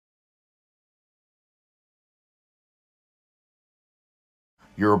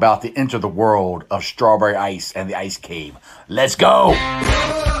You're about to enter the world of Strawberry Ice and the Ice Cave. Let's go!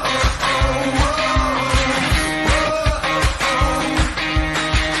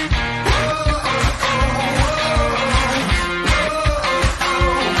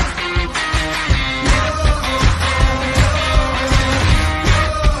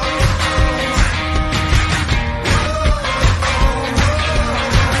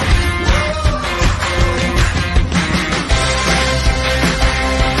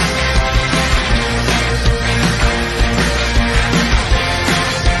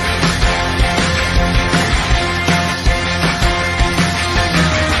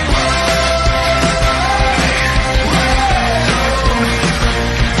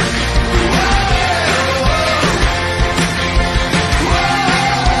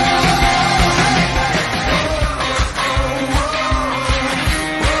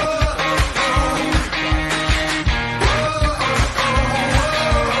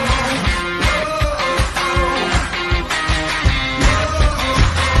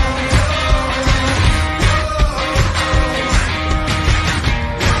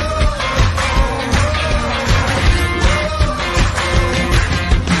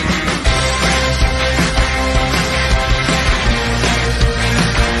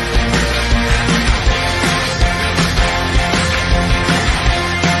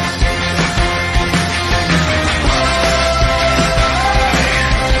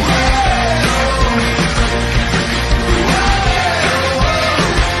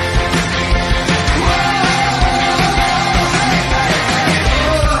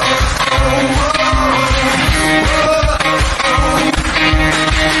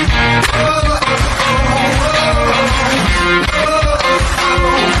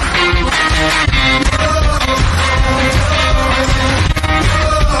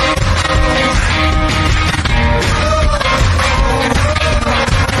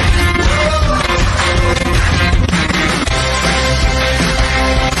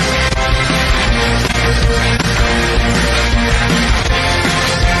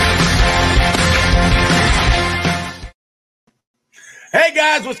 Hey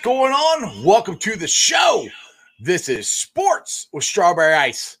guys, what's going on? Welcome to the show. This is Sports with Strawberry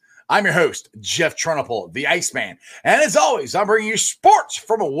Ice. I'm your host, Jeff Trunapole, the Iceman. And as always, I'm bringing you sports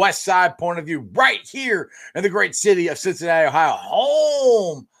from a West Side point of view right here in the great city of Cincinnati, Ohio,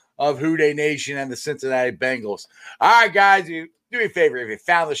 home of Houday Nation and the Cincinnati Bengals. All right, guys, do me a favor. If you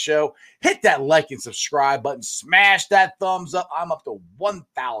found the show, hit that like and subscribe button. Smash that thumbs up. I'm up to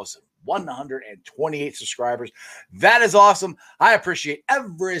 1,128 subscribers. That is awesome. I appreciate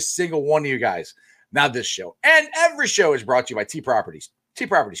every single one of you guys. Now this show and every show is brought to you by T Properties. T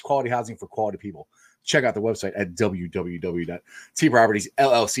Properties, quality housing for quality people. Check out the website at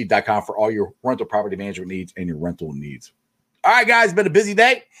www.tpropertiesllc.com for all your rental property management needs and your rental needs. All right, guys, been a busy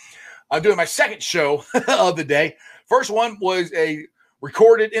day. I'm doing my second show of the day. First one was a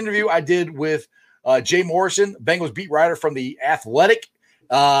recorded interview I did with Jay Morrison, Bengals beat writer from The Athletic.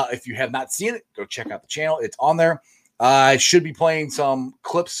 If you have not seen it, go check out the channel. It's on there. I should be playing some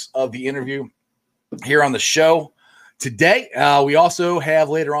clips of the interview here on the show today. We also have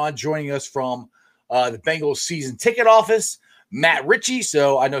later on joining us from the Bengals season ticket office, Matt Ritchie.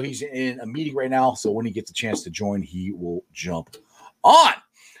 So I know he's in a meeting right now. So when he gets a chance to join, he will jump on.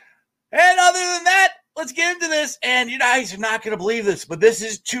 And other than that, let's get into this. And you guys are not going to believe this, but this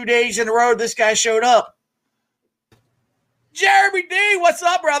is 2 days in a row this guy showed up. Jeremy D, what's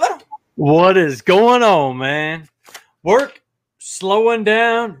up, brother? What is going on, man? Work slowing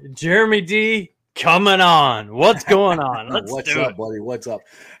down. Jeremy D coming on. What's going on? Let's What's do up, it. buddy? What's up?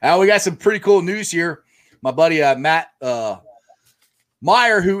 We got some pretty cool news here. My buddy Matt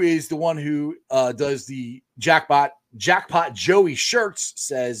Meyer, who is the one who does the Jackpot Joey shirts,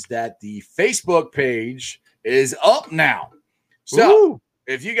 says that the Facebook page is up now. So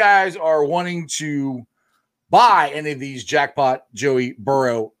if you guys are wanting to buy any of these Jackpot Joey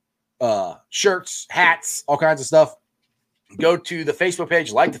Burrow shirts, hats, all kinds of stuff, go to the Facebook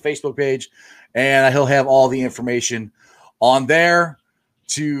page, like the Facebook page, and he'll have all the information on there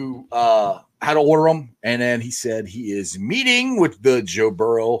to how to order them. And then he said he is meeting with the Joe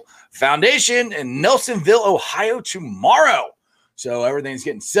Burrow Foundation in Nelsonville, Ohio tomorrow. So everything's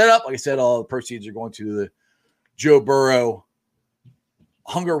getting set up. Like I said, all the proceeds are going to the Joe Burrow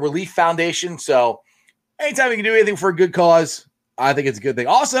Hunger Relief Foundation. So anytime you can do anything for a good cause, I think it's a good thing.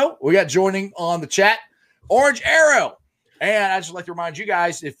 Also, we got joining on the chat, Orange Arrow. And I just like to remind you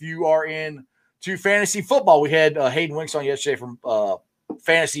guys, if you are into fantasy football, we had Hayden Winks on yesterday from Underdog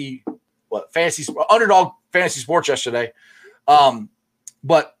Fantasy Sports yesterday.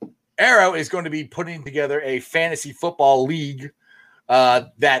 But Arrow is going to be putting together a fantasy football league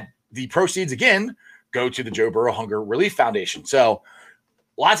that the proceeds again go to the Joe Burrow Hunger Relief Foundation. So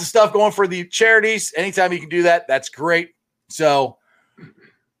lots of stuff going for the charities. Anytime you can do that, that's great. So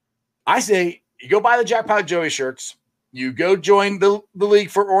I say you go buy the Jackpot Joey shirts. You go join the league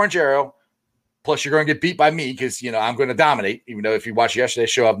for Orange Arrow. Plus, you're going to get beat by me because, I'm going to dominate. Even though if you watch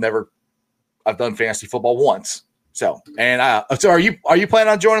yesterday's show, I've done fantasy football once. So, and so are you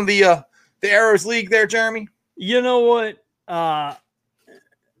planning on joining the Arrows League there, Jeremy? You know what?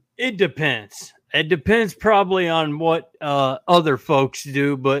 It depends. It depends probably on what other folks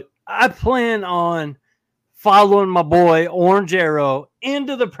do, but I plan on following my boy Orange Arrow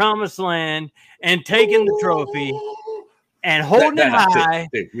into the promised land and taking the trophy and holding it high.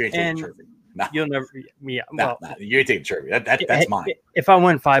 Dude, you ain't taking the trophy. No. You'll never. Yeah, no, you ain't taking the trophy. That's mine. If I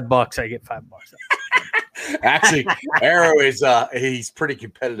win $5, I get $5. Actually, Arrow is he's pretty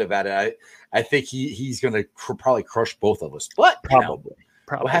competitive at it. I think he's going to probably crush both of us, but probably.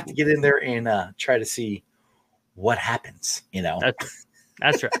 We'll have to get in there and try to see what happens.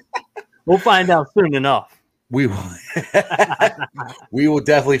 That's right. We'll find out soon enough. We will. We will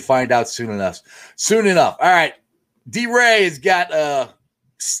definitely find out soon enough. Soon enough. All right. D-Ray has got a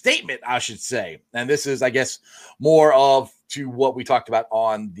statement, I should say, and this is, I guess, more of to what we talked about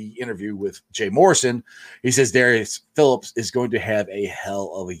on the interview with Jay Morrison. He says Darius Phillips is going to have a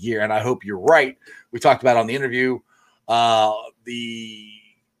hell of a year, and I hope you're right. We talked about on the interview the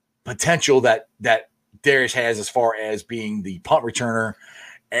potential that Darius has as far as being the punt returner.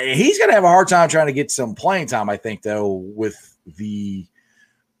 And he's going to have a hard time trying to get some playing time, I think, though, with the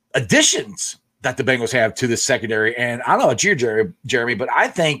additions that the Bengals have to this secondary. And I don't know about you, Jeremy, but I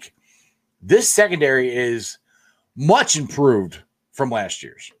think this secondary is much improved from last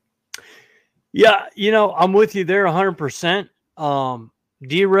year's. Yeah, I'm with you there 100%.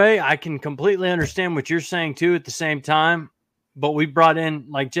 D-Ray, I can completely understand what you're saying, too, at the same time. But we brought in,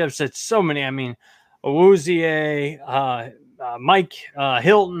 like Jeff said, so many. I mean, Awuzie, Mike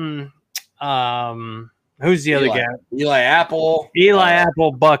Hilton, who's the other guy? Eli Apple.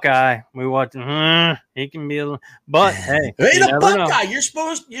 Apple, Buckeye. We watch. He can be but hey, he's a Buckeye. You're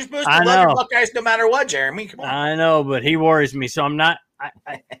supposed to love your Buckeyes no matter what, Jeremy. Come on. I know, but he worries me, so I'm not.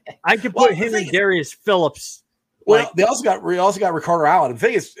 I could put him and Darius Phillips. Well, they also got Ricardo Allen. The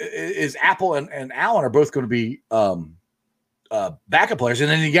thing is Apple and Allen are both going to be backup players, and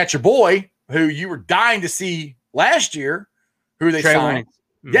then you got your boy who you were dying to see last year, who they signed.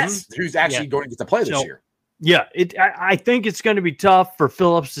 Mm-hmm. Yes, who's actually going to get to play this year. Yeah, I think it's going to be tough for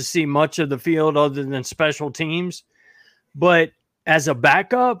Phillips to see much of the field other than special teams. But as a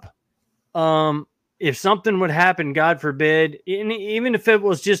backup, if something would happen, God forbid, even if it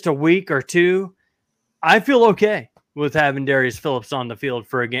was just a week or two, I feel okay with having Darius Phillips on the field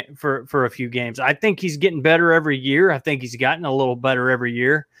for a few games. I think he's getting better every year. I think he's gotten a little better every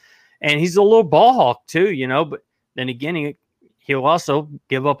year. And he's a little ball hawk too, but then again, he'll also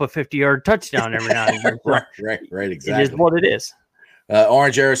give up a 50-yard touchdown every now and again. Right, exactly. It is what it is.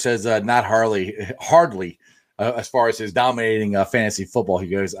 Orange Arrow says not hardly as far as his dominating fantasy football. He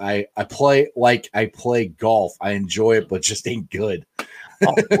goes, I play like I play golf. I enjoy it, but just ain't good.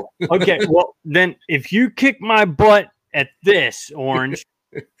 Oh, okay, well, then if you kick my butt at this, Orange,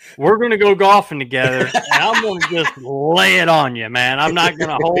 we're going to go golfing together, and I'm going to just lay it on you, man. I'm not going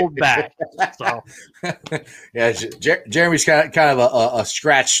to hold back. So, yeah, Jeremy's kind of a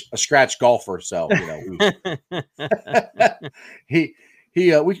scratch golfer, so we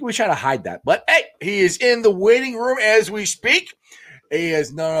try to hide that. But hey, he is in the waiting room as we speak. He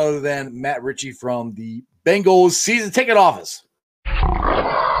is none other than Matt Ritchie from the Bengals season ticket office.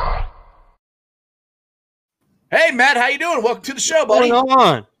 Hey, Matt, how you doing? Welcome to the show, buddy. What's going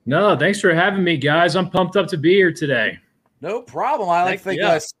on? No, thanks for having me, guys. I'm pumped up to be here today. No problem. I like to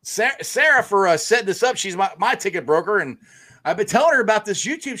thank Sarah for setting this up. She's my ticket broker, and I've been telling her about this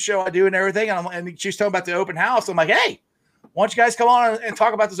YouTube show I do and everything, and she's talking about the open house. I'm like, hey, why don't you guys come on and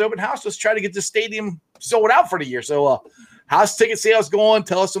talk about this open house? Let's try to get this stadium sold out for the year. So how's ticket sales going?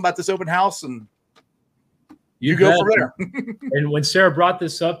 Tell us about this open house, and you go from there. And when Sarah brought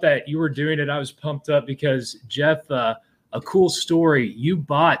this up that you were doing it, I was pumped up because, Jeff, a cool story. You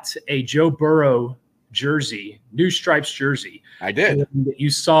bought a Joe Burrow jersey, new stripes jersey. I did. And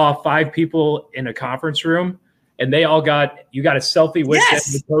you saw 5 people in a conference room, and you got a selfie with them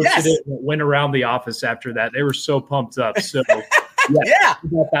and posted it and it went around the office after that. They were so pumped up. So, I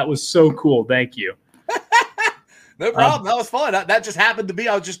thought that was so cool. Thank you. No problem. That was fun. That just happened to be.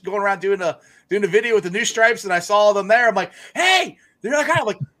 I was just going around doing a video with the new stripes, and I saw them there. I'm like, hey, they're kind of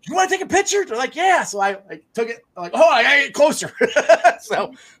like, you want to take a picture? They're like, yeah. So I took it. I'm like, oh, I gotta get closer.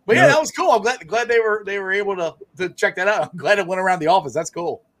 So, but yeah, that was cool. I'm glad they were able to check that out. I'm glad it went around the office. That's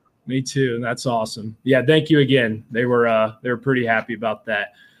cool. Me too. That's awesome. Yeah, thank you again. They were pretty happy about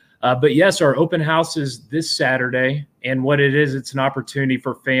that. But yes, our open house is this Saturday, and what it is, it's an opportunity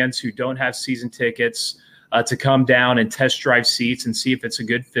for fans who don't have season tickets to come down and test drive seats and see if it's a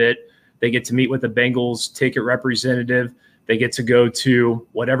good fit. They get to meet with the Bengals ticket representative. They get to go to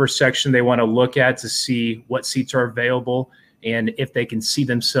whatever section they want to look at to see what seats are available and if they can see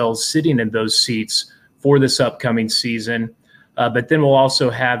themselves sitting in those seats for this upcoming season. But then we'll also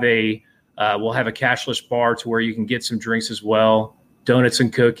have a cashless bar to where you can get some drinks as well, donuts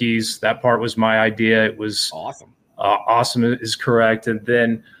and cookies. That part was my idea. It was awesome. Awesome is correct. And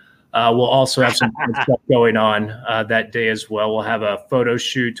then we'll also have some fun stuff going on that day as well. We'll have a photo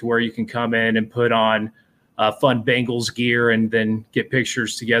shoot to where you can come in and put on fun Bengals gear and then get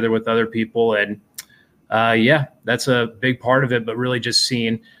pictures together with other people. And yeah, that's a big part of it, but really just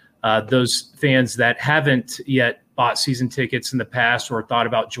seeing those fans that haven't yet bought season tickets in the past or thought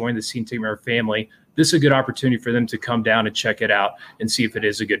about joining the Season Ticket Member family. This is a good opportunity for them to come down and check it out and see if it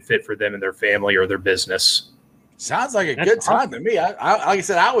is a good fit for them and their family or their business. Sounds like a good time to me. I like I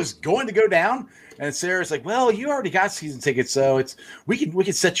said, I was going to go down, and Sarah's like, "Well, you already got season tickets, so we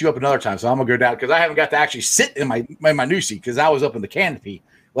can set you up another time." So I'm gonna go down because I haven't got to actually sit in my new seat because I was up in the canopy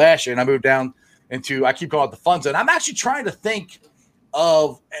last year, and I moved down into, I keep calling it the fun zone. I'm actually trying to think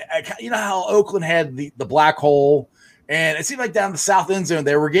of, you know how Oakland had the black hole, and it seemed like down the south end zone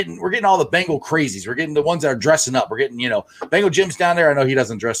there, we're getting all the Bengal crazies. We're getting the ones that are dressing up. We're getting, Bengal Jim's down there. I know he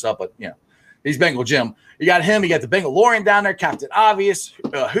doesn't dress up, but he's Bengal Jim. You got him. You got the Bengal Lorian down there. Captain Obvious.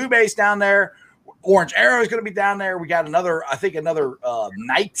 Hube's down there. Orange Arrow is going to be down there. We got another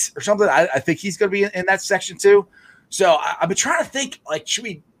Knight or something. I think he's going to be in that section too. So I've been trying to think, like, should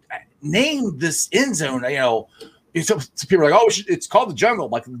we name this end zone? Some people are like, oh, it's called the Jungle.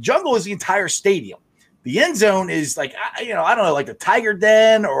 Like, the Jungle is the entire stadium. The end zone is like, I don't know, like the Tiger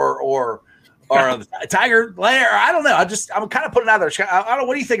Den or the Tiger Lair. I don't know. I'm kind of putting it out there. I don't know.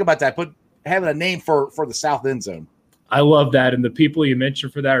 What do you think about that? Having a name for the south end zone. I love that. And the people you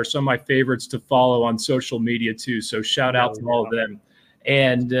mentioned for that are some of my favorites to follow on social media too. So shout out to all of them.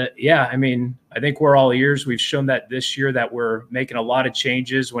 And I think we're all ears. We've shown that this year that we're making a lot of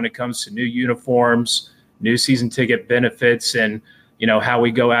changes when it comes to new uniforms, new season ticket benefits, and how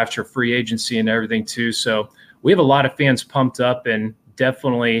we go after free agency and everything too. So we have a lot of fans pumped up and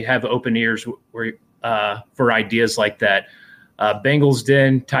definitely have open ears for ideas like that. Bengals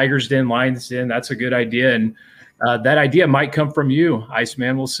Den, Tigers Den, Lions Den, that's a good idea. And that idea might come from you,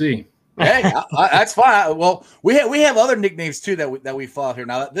 Iceman. We'll see. Hey, that's fine. Well, we have other nicknames too that we fought here.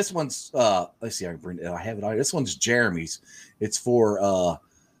 Now this one's let's see, I have it on. This one's Jeremy's. It's for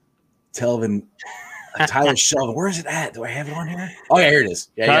Tyler Shelvin. Where is it at? Do I have it on here? Oh yeah, here it is.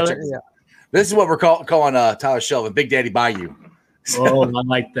 Yeah, check this out. This is what we're calling Tyler Shelvin, Big Daddy Bayou. Oh, I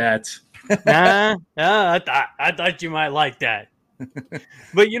like that. I thought you might like that.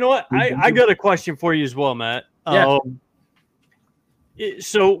 But you know what? I got a question for you as well, Matt. Yeah.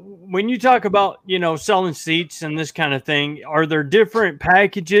 So when you talk about, selling seats and this kind of thing, are there different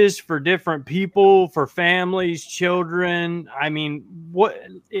packages for different people, for families, children? I mean,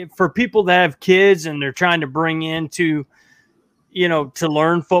 for people that have kids and they're trying to bring into, to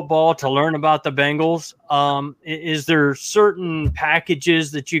learn football, to learn about the Bengals, is there certain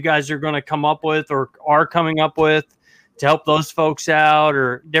packages that you guys are going to come up with or are coming up with to help those folks out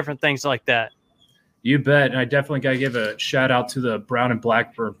or different things like that? You bet. And I definitely got to give a shout out to the Brown and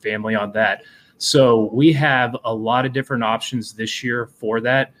Blackburn family on that. So we have a lot of different options this year for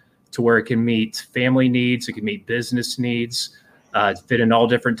that, to where it can meet family needs. It can meet business needs, fit in all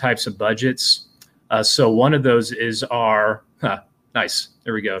different types of budgets. So one of those is our nice.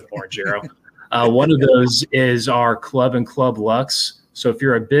 There we go. Orange Arrow. One of those is our Club and Club Lux. So if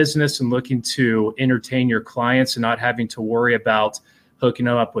you're a business and looking to entertain your clients and not having to worry about hooking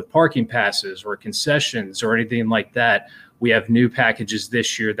them up with parking passes or concessions or anything like that, we have new packages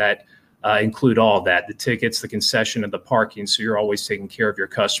this year that include all of that, the tickets, the concession, and the parking. So you're always taking care of your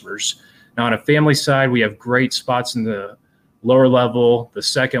customers. Now on a family side, we have great spots in the lower level, the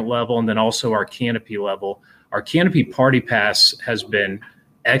second level, and then also our canopy level. Our canopy party pass has been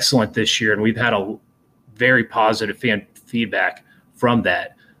excellent this year, and we've had a very positive fan feedback from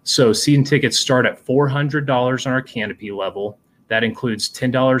that. So season tickets start at $400 on our canopy level. That includes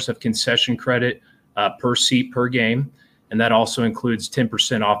 $10 of concession credit per seat per game. And that also includes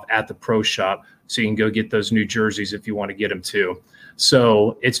 10% off at the pro shop. So you can go get those new jerseys if you want to get them too.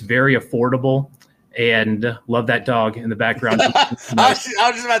 So it's very affordable. and love that dog in the background. I was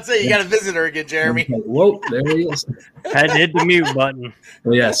just about to say, you got a visitor again, Jeremy. Whoa, there he is. Had to hit the mute button.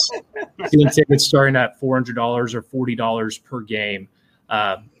 Well, yes. Seeing tickets starting at $400 or $40 per game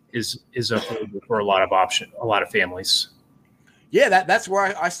is affordable for a lot of families. Yeah, that's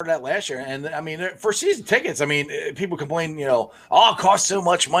where I started at last year. And I mean, for season tickets, I mean, people complain, it costs so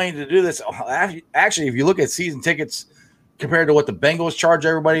much money to do this. Actually, if you look at season tickets compared to what the Bengals charge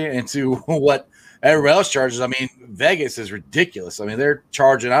everybody and to what everybody else charges, I mean, Vegas is ridiculous. I mean, they're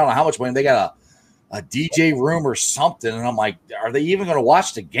charging, I don't know how much money. They got a DJ room or something. And I'm like, are they even going to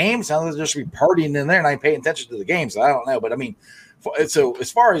watch the games? How they're just be partying in there and I ain't paying attention to the games? I don't know. But I mean, so as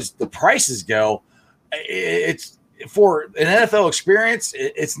far as the prices go, it's for an NFL experience,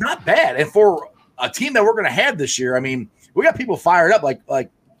 it's not bad. And for a team that we're going to have this year, I mean, we got people fired up. Like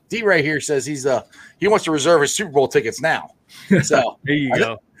D Ray here says he wants to reserve his Super Bowl tickets now. So there you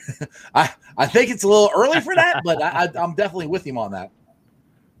go. I think it's a little early for that, but I'm definitely with him on that.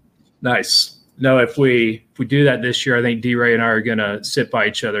 Nice. No, if we do that this year, I think D Ray and I are going to sit by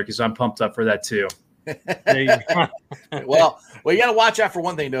each other because I'm pumped up for that too. Well, you got to watch out for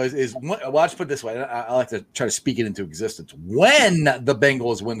one thing, though. Well, I'll just put it this way. I like to try to speak it into existence. When the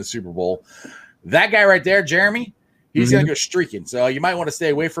Bengals win the Super Bowl, that guy right there, Jeremy, he's going to go streaking. So you might want to stay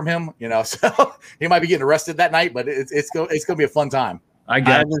away from him. So he might be getting arrested that night, but it's going to be a fun time.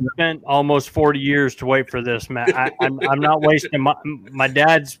 I've spent almost 40 years to wait for this, Matt. I'm not wasting my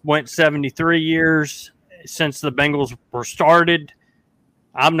dad's went 73 years since the Bengals were started.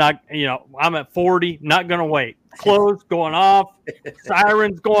 I'm not, I'm at 40, not going to wait. Clothes going off,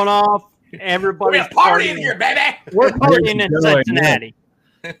 sirens going off. Everybody's partying here, baby. We're partying in Cincinnati.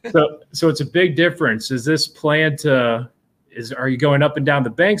 So it's a big difference. Is this planned to are you going up and down the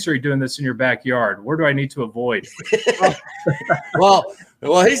banks or are you doing this in your backyard? Where do I need to avoid? well,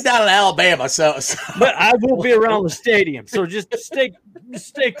 he's down in Alabama, so but I will be around the stadium. So just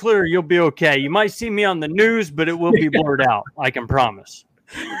stay clear, you'll be okay. You might see me on the news, but it will be blurred out, I can promise.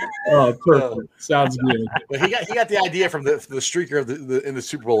 Oh, perfect. Sounds good. But he got the idea from the streaker of in the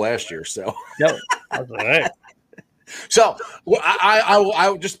Super Bowl last year. So yep. That's all right. So I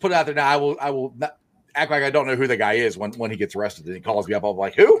will just put it out there now. I will not act like I don't know who the guy is when he gets arrested and he calls me up. I'm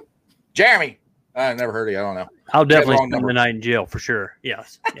like, who? Jeremy. I never heard of you. I don't know. I'll definitely spend the night in jail for sure.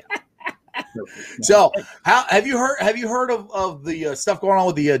 Yes. Yeah. So have you heard of the stuff going on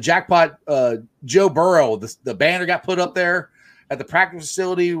with the jackpot Joe Burrow? The banner got put up there at the practice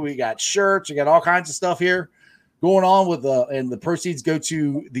facility. We got shirts. We got all kinds of stuff here going on with and the proceeds go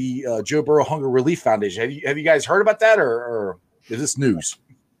to the Joe Burrow Hunger Relief Foundation. Have you guys heard about that or is this news?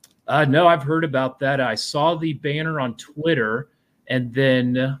 No, I've heard about that. I saw the banner on Twitter, and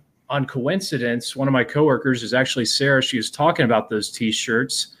then on coincidence, one of my coworkers is actually Sarah. She was talking about those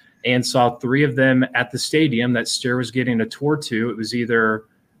T-shirts and saw 3 of them at the stadium that Sarah was getting a tour to. It was either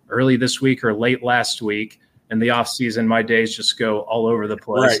early this week or late last week. In the off season, my days just go all over the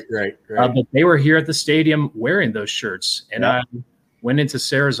place. Right. But they were here at the stadium wearing those shirts, and I went into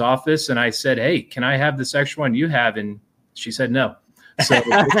Sarah's office and I said, "Hey, can I have this extra one you have?" And she said no. So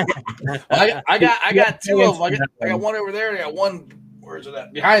I got 2 of them. I got one over there. I got one. Where's it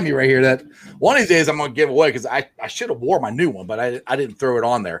at? Behind me right here. That one of these days I'm going to give away because I should have wore my new one, but I didn't throw it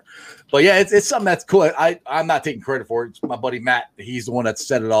on there. But yeah, it's something that's cool. I'm not taking credit for it. It's my buddy Matt. He's the one that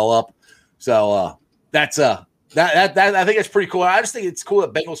set it all up. So that's that I think it's pretty cool. I just think it's cool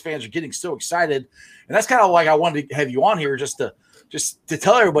that Bengals fans are getting so excited, and that's kind of like I wanted to have you on here just to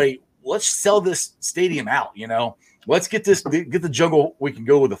tell everybody, let's sell this stadium out. Let's get the jungle. We can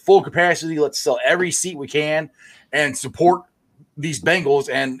go with the full capacity. Let's sell every seat we can and support these Bengals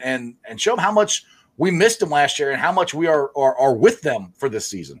and show them how much we missed them last year and how much we are with them for this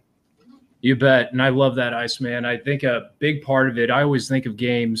season. You bet. And I love that, Iceman. I think a big part of it, I always think of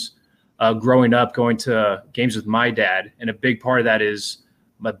games growing up, going to games with my dad. And a big part of that is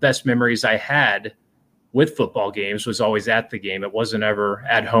my best memories I had with football games was always at the game. It wasn't ever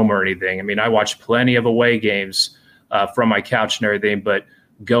at home or anything. I mean, I watched plenty of away games from my couch and everything, but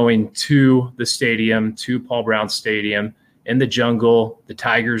going to the stadium, to Paul Brown Stadium, in the jungle, the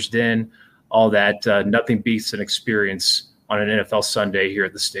Tigers Den, all that, nothing beats an experience on an NFL Sunday here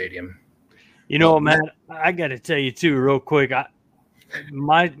at the stadium. Matt, I got to tell you too, real quick.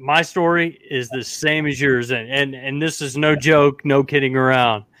 My story is the same as yours, and this is no joke, no kidding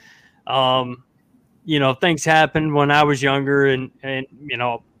around. Things happened when I was younger, and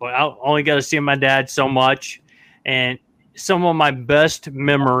but I only got to see my dad so much, and some of my best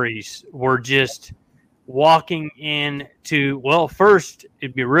memories were just walking in well, first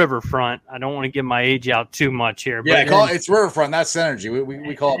it'd be Riverfront. I don't want to give my age out too much here. Yeah, it's Riverfront. That's Synergy.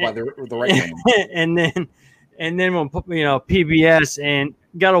 We call it by the right name. and then when PBS, and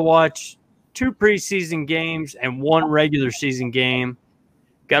got to watch 2 preseason games and 1 regular season game.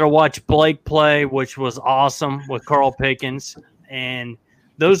 Got to watch Blake play, which was awesome with Carl Pickens. And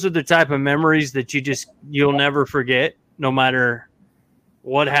those are the type of memories that you'll never forget, no matter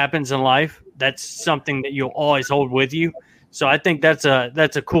what happens in life. That's something that you'll always hold with you. So I think that's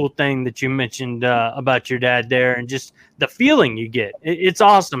a cool thing that you mentioned about your dad there, and just the feeling you get. It's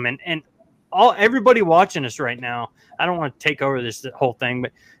awesome. And everybody watching us right now, I don't want to take over this whole thing,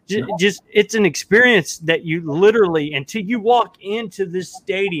 but just it's an experience that you literally, until you walk into this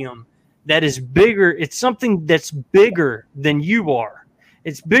stadium that is bigger, it's something that's bigger than you are.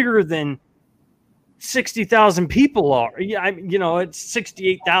 It's bigger than 60,000 people are. It's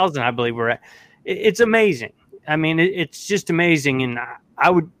 68,000, I believe we're at. It's amazing. I mean, it's just amazing. And I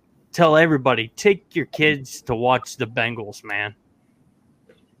would tell everybody, take your kids to watch the Bengals, man.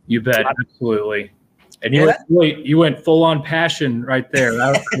 You bet. Absolutely. And you went full on passion right there.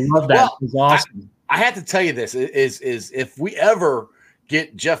 I love that. Well, it was awesome. I have to tell you this is if we ever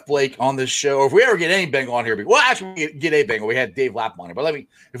get Jeff Blake on this show, or if we ever get any Bengal on here, well, actually we get a Bengal. We had Dave Lapham on here, but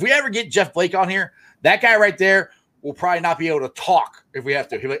if we ever get Jeff Blake on here, that guy right there will probably not be able to talk if we have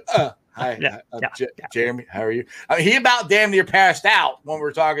to. He'll be like, hi, Jeremy, how are you? I mean, he about damn near passed out when we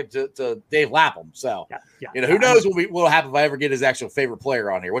were talking to Dave Lapham. So, who knows what will happen if I ever get his actual favorite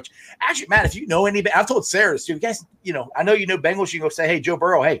player on here, which actually, Matt, if you know anybody, I've told Sarah this too. You guys, I know you know Bengals. You can go say, hey, Joe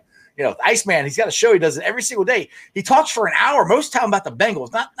Burrow, hey, the Iceman, he's got a show. He does it every single day. He talks for an hour, most time about the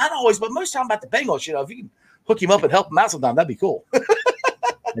Bengals. Not always, but most time about the Bengals. If you can hook him up and help him out sometime, that'd be cool.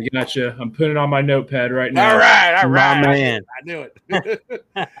 I got you. I'm putting it on my notepad right now. All right, my man. I knew it.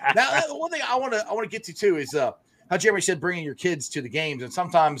 Now, the one thing I want to get to too is how Jeremy said bringing your kids to the games, and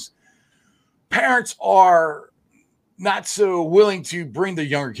sometimes parents are not so willing to bring their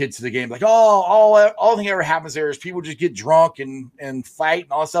younger kids to the game. Like, all thing ever happens there is people just get drunk and fight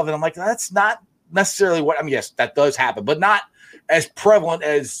and all that stuff. And I'm like, that's not necessarily what. I mean, yes, that does happen, but not as prevalent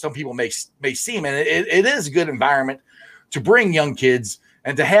as some people may seem. And it is a good environment to bring young kids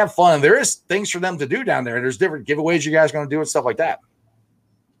and to have fun. And there is things for them to do down there. There's different giveaways you guys are going to do and stuff like that.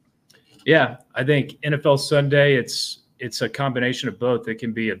 Yeah, I think NFL Sunday, it's a combination of both. It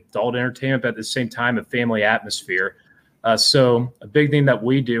can be adult entertainment, but at the same time, a family atmosphere. So a big thing that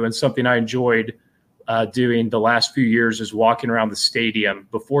we do, and something I enjoyed doing the last few years, is walking around the stadium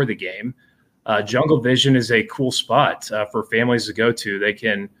before the game. Jungle Vision is a cool spot for families to go to. They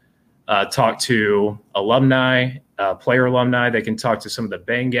can talk to alumni, player alumni. They can talk to some of the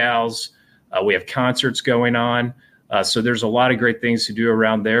Bengals. We have concerts going on. So there's a lot of great things to do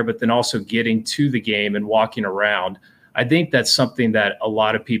around there, but then also getting to the game and walking around. I think that's something that a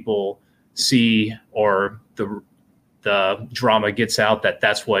lot of people see, or the drama gets out,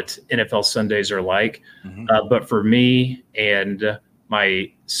 that's what NFL Sundays are like. Mm-hmm. But for me, and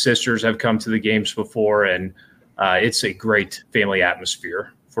my sisters have come to the games before, and it's a great family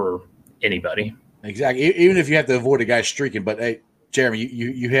atmosphere for anybody. Exactly. Even if you have to avoid a guy streaking, but hey, Jeremy,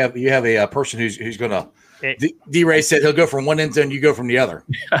 you have a person who's going to. D-Ray said he'll go from one end zone, you go from the other.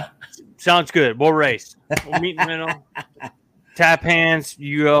 Sounds good. We'll race. We'll meet in the middle. Tap hands.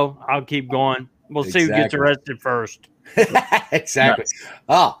 You go. I'll keep going. We'll see who gets arrested first. Exactly.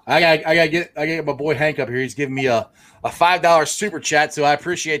 Oh, I gotta get my boy Hank up here. He's giving me a $5 super chat, so I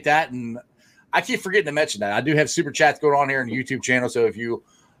appreciate that. And I keep forgetting to mention that I do have super chats going on here on the YouTube channel. So if you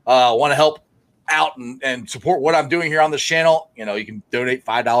want to help out and support what I'm doing here on this channel, you can donate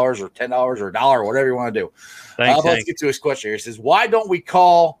 $5 or $10 or $1 or whatever you want to do. Let's get to his question here. He says, why don't we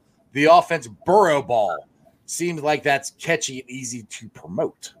call the offense Burrow ball? Seems like that's catchy and easy to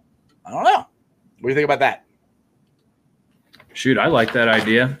promote. I don't know. What do you think about that? Shoot, I like that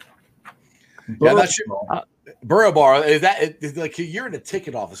idea. Burrow bar, is like you're in a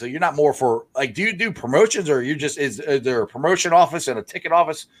ticket office, so you're not more for like, do you do promotions, or you just is there a promotion office and a ticket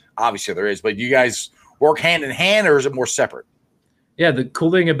office? Obviously there is, but do you guys work hand in hand, or is it more separate? Yeah, the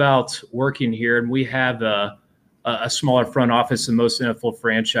cool thing about working here, and we have a smaller front office than most NFL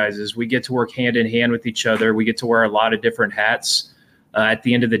franchises, we get to work hand in hand with each other. We get to wear a lot of different hats. At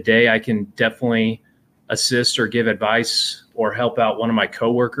the end of the day, I can definitely assist or give advice or help out one of my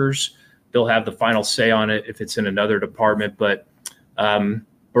coworkers. They'll have the final say on it if it's in another department. But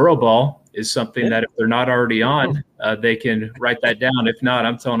Burrow ball is something that if they're not already on, they can write that down. If not,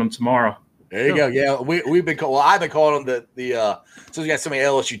 I'm telling them tomorrow. There you go. Yeah, I've been calling them the so we got so many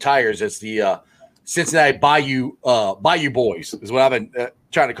LSU Tigers. It's the Cincinnati Bayou Boys is what I've been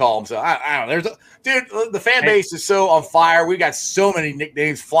trying to call them. So I don't know. Dude, the fan base is so on fire. We got so many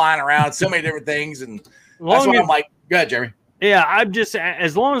nicknames flying around, so many different things, and that's what I'm like. Go ahead, Jeremy. Yeah, I'm just,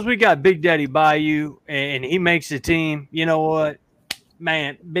 as long as we got Big Daddy Bayou and he makes the team, you know what,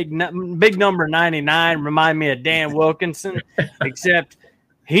 man, big number 99 remind me of Dan Wilkinson, except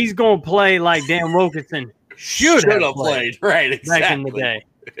he's going to play like Dan Wilkinson should have played right, exactly. back in the day.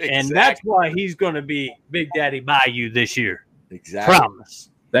 Exactly. And that's why he's going to be Big Daddy Bayou this year. Exactly. Promise.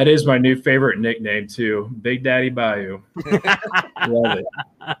 That is my new favorite nickname, too. Big Daddy Bayou. Love it.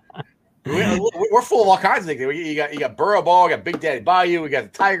 We're full of all kinds of things. You got Burrow Ball, you got Big Daddy Bayou, we got the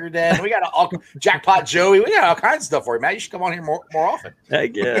Tiger Den, we got Jackpot Joey, we got all kinds of stuff for you, man. You should come on here more often.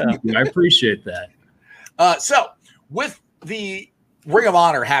 Heck yeah. I appreciate that. So with the Ring of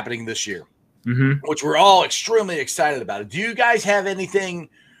Honor happening this year, which we're all extremely excited about, do you guys have anything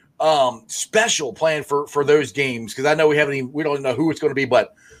special planned for those games? Because I know we don't know who it's going to be,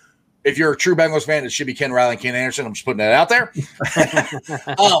 but if you're a true Bengals fan, it should be Ken Riley and Ken Anderson. I'm just putting that out there.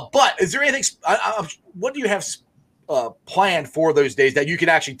 But is there anything what do you have planned for those days that you can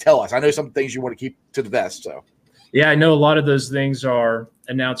actually tell us? I know some things you want to keep to the vest. So, yeah, I know a lot of those things are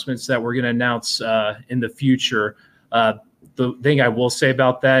announcements that we're going to announce in the future. The thing I will say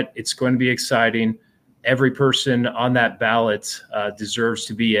about that, it's going to be exciting. Every person on that ballot deserves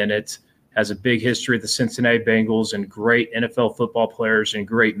to be in it. Has a big history at the Cincinnati Bengals and great NFL football players and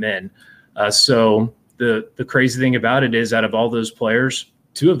great men. So the crazy thing about it is, out of all those players,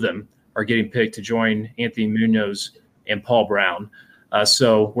 2 of them are getting picked to join Anthony Munoz and Paul Brown.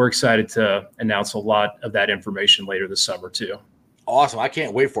 So we're excited to announce a lot of that information later this summer too. Awesome. I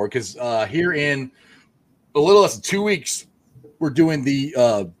can't wait for it, because here in a little less than 2 weeks, we're doing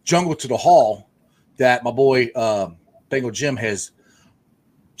the Jungle to the Hall that my boy Bengal Jim has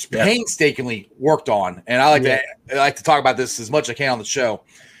painstakingly worked on, and I like to talk about this as much as I can on the show.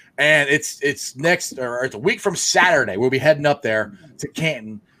 And it's next, or it's a week from Saturday. We'll be heading up there to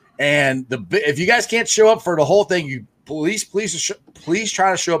Canton, and if you guys can't show up for the whole thing, you please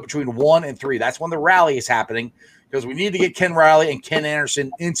try to show up between 1 and 3. That's when the rally is happening, because we need to get Ken Riley and Ken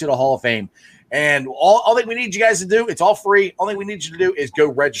Anderson into the Hall of Fame. And all that we need you guys to do, it's all free. All thing we need you to do is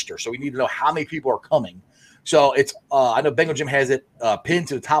go register. So we need to know how many people are coming. So it's I know Bengal Jim has it pinned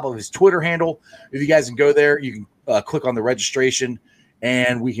to the top of his Twitter handle. If you guys can go there, you can click on the registration,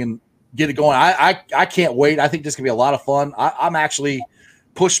 and we can get it going. I can't wait. I think this can be a lot of fun. I'm actually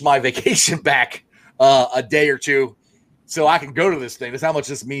pushed my vacation back a day or two so I can go to this thing. That's how much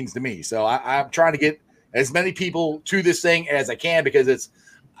this means to me. So I'm trying to get as many people to this thing as I can, because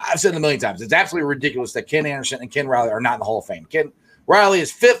I've said it a million times, it's absolutely ridiculous that Ken Anderson and Ken Riley are not in the Hall of Fame. Ken Riley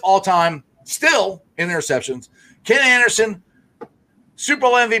is 5th all-time still in interceptions. Ken Anderson, Super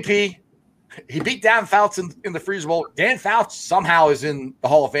Bowl MVP. He beat Dan Fouts in the Freeze Bowl. Dan Fouts somehow is in the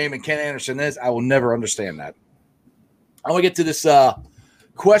Hall of Fame, and Ken Anderson is. I will never understand that. I want to get to this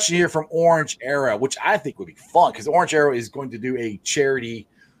question here from Orange Arrow, which I think would be fun, because Orange Arrow is going to do a charity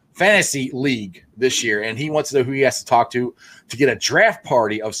fantasy league this year, and he wants to know who he has to talk to get a draft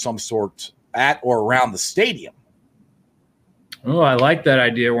party of some sort at or around the stadium. Oh, I like that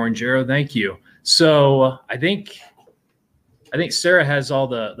idea, Orange Arrow. Thank you. So I think Sarah has all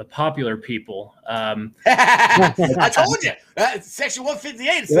the popular people. I told you. Section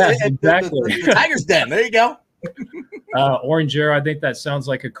 158. Yeah, exactly. The Tiger's Den. There you go. Orange Arrow, I think that sounds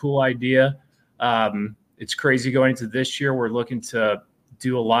like a cool idea. It's crazy going into this year. We're looking to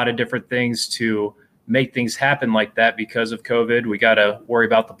do a lot of different things to make things happen like that because of COVID. We got to worry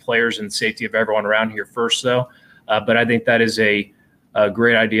about the players and safety of everyone around here first, though. But I think that is a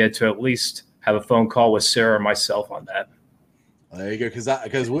great idea to at least have a phone call with Sarah or myself on that. There you go, because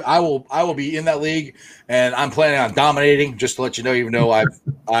I will be in that league, and I'm planning on dominating. Just to let you know, even though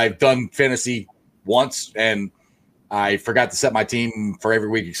I've done fantasy once, and I forgot to set my team for every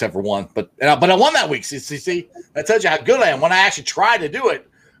week except for one. But I won that week. See, that tells you how good I am. When I actually try to do it,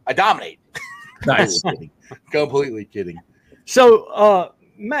 I dominate. Nice. Completely kidding. So,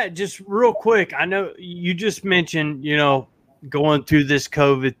 Matt, just real quick, I know you just mentioned, going through this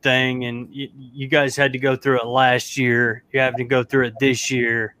COVID thing, and you guys had to go through it last year. You have to go through it this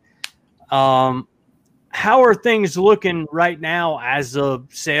year. How are things looking right now as of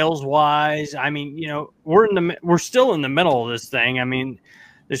sales wise? I mean, we're still in the middle of this thing. I mean,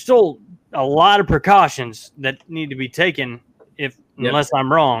 there's still a lot of precautions that need to be taken unless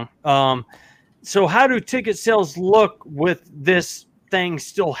I'm wrong. So how do ticket sales look with this thing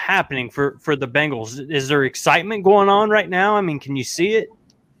still happening for the Bengals? Is there excitement going on right now? I mean, can you see it?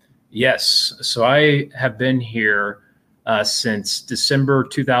 Yes. So I have been here since December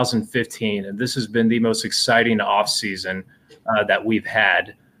 2015, and this has been the most exciting offseason that we've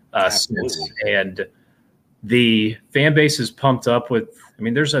had since. And the fan base is pumped up with,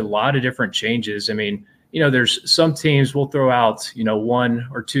 there's a lot of different changes. There's some teams will throw out, one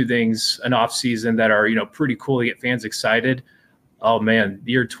or two things an offseason that are, pretty cool to get fans excited. Oh man,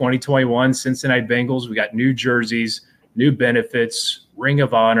 the year 2021 Cincinnati Bengals, we got new jerseys, new benefits, Ring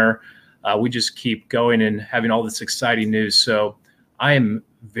of Honor. We just keep going and having all this exciting news. So I am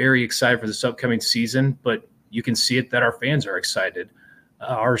very excited for this upcoming season, but you can see it that our fans are excited.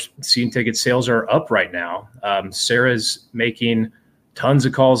 Our season ticket sales are up right now. Sarah's making tons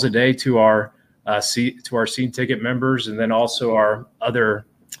of calls a day to our season ticket members, and then also our other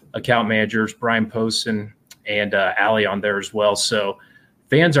account managers, Brian Poston and Allie on there as well. So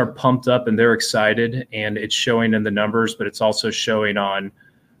fans are pumped up and they're excited, and it's showing in the numbers, but it's also showing on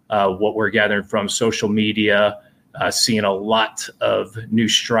what we're gathering from social media, seeing a lot of new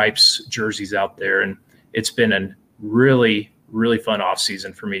Stripes jerseys out there. And it's been a really, really fun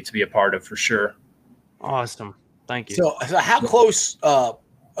offseason for me to be a part of, for sure. Awesome. Thank you. So how close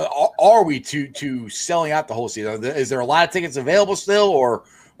are we to selling out the whole season? Is there a lot of tickets available still, or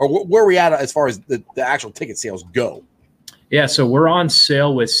where are we at as far as the actual ticket sales go? Yeah, so we're on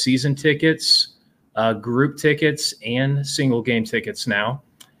sale with season tickets, group tickets, and single game tickets now.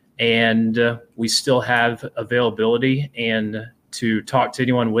 And we still have availability. And to talk to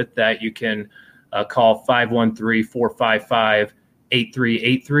anyone with that, you can call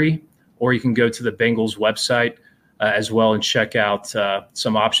 513-455-8383, or you can go to the Bengals website as well and check out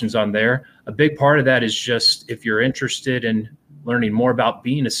some options on there. A big part of that is just if you're interested in learning more about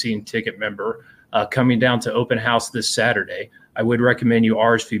being a season ticket member, coming down to open house this Saturday, I would recommend you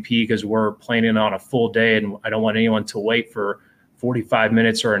RSVP because we're planning on a full day and I don't want anyone to wait for 45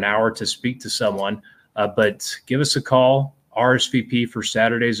 minutes or an hour to speak to someone. But give us a call, RSVP for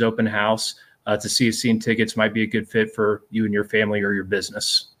Saturday's open house to see if season tickets might be a good fit for you and your family or your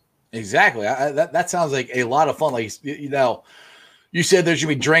business. Exactly. That sounds like a lot of fun. Like, you said there's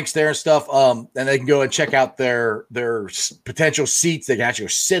going to be drinks there and stuff. And they can go and check out their potential seats. They can actually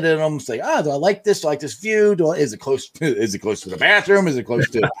sit in them. Say, do I like this? Do I like this view? Is it close to the bathroom? Is it close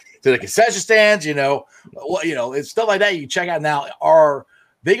to the concession stands? It's stuff like that you can check out now. Are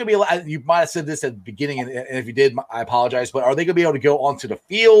they going to be, you might have said this at the beginning, and if you did, I apologize, but are they going to be able to go onto the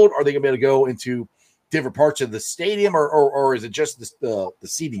field? Are they going to be able to go into different parts of the stadium, or is it just the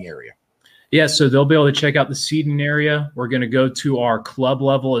seating area? Yeah, so they'll be able to check out the seating area. We're going to go to our club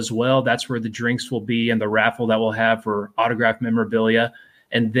level as well. That's where the drinks will be and the raffle that we'll have for autographed memorabilia.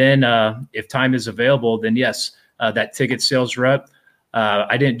 And then if time is available, then yes, that ticket sales rep.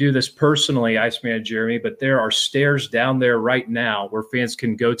 I didn't do this personally, Iceman Jeremy, but there are stairs down there right now where fans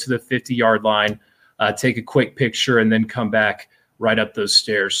can go to the 50-yard line, take a quick picture, and then come back right up those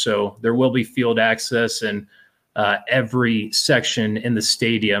stairs. So there will be field access, and every section in the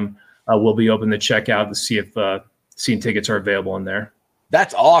stadium will be open to check out to see if season tickets are available in there.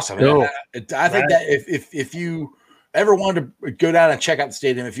 That's awesome. Cool. I think that if you ever wanted to go down and check out the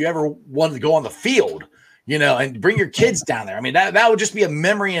stadium, if you ever wanted to go on the field, and bring your kids down there, that would just be a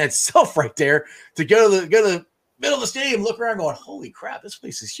memory in itself right there, to go to the middle of the stadium, look around going, holy crap, this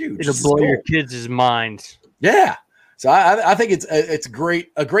place is huge. It'll blow your kids' minds. Yeah. So I think it's a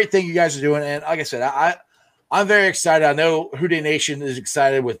great thing you guys are doing. And like I said, I'm very excited. I know Houday Nation is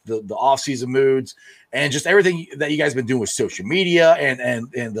excited with the off-season moods and just everything that you guys have been doing with social media and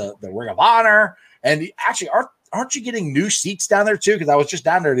the Ring of Honor. And actually, aren't you getting new seats down there too? Because I was just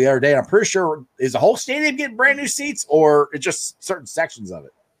down there the other day, and I'm pretty sure, is the whole stadium getting brand new seats, or it's just certain sections of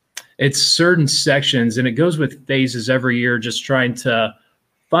it? It's certain sections, and it goes with phases every year, just trying to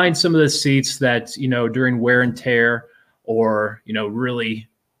find some of the seats that, during wear and tear or, really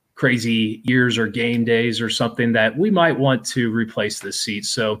crazy years or game days or something that we might want to replace the seats.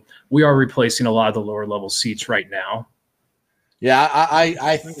 So we are replacing a lot of the lower level seats right now. Yeah,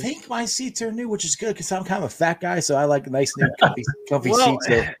 I think my seats are new, which is good because I'm kind of a fat guy, so I like nice new comfy seats.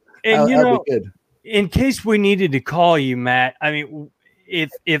 So and in case we needed to call you, Matt,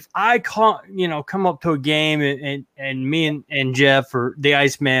 if I come up to a game and me and Jeff or the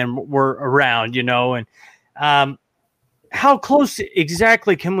Iceman were around, and how close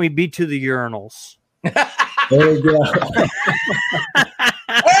exactly can we be to the urinals? There you go.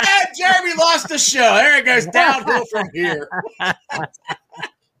 Jeremy lost the show. There it goes downhill from here.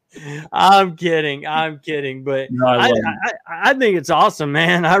 I'm kidding, but no, I think it's awesome,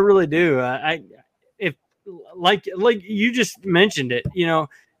 man. I really do. If like you just mentioned it,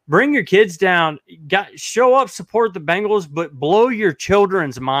 bring your kids down, show up, support the Bengals, but blow your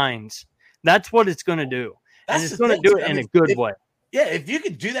children's minds. That's what it's going to do. And it's going to do it in a good way. Yeah, if you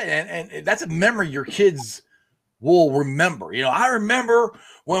could do that, and that's a memory your kids will remember. I remember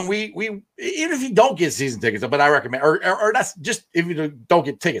when we even if you don't get season tickets, but I recommend, or that's just if you don't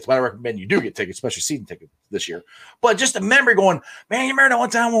get tickets, but I recommend you do get tickets, especially season tickets this year. But just a memory going, man, you remember that one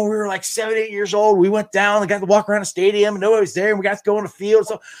time when we were like 7, 8 years old, we went down and got to walk around the stadium and nobody was there and we got to go in the field.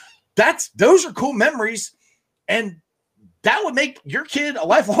 So those are cool memories. And that would make your kid a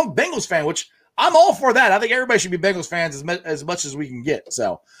lifelong Bengals fan, which I'm all for that. I think everybody should be Bengals fans as much as we can get.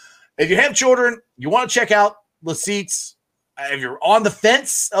 So if you have children, you want to check out the seats. If you're on the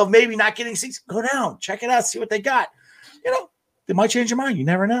fence of maybe not getting seats, go down, check it out, see what they got. They might change your mind. You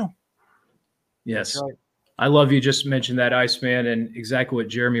never know. Yes. Right. I love you just mentioned that, Iceman, and exactly what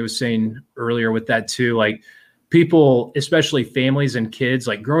Jeremy was saying earlier with that too. Like people, especially families and kids,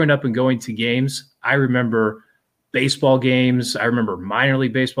 like growing up and going to games. I remember baseball games. I remember minor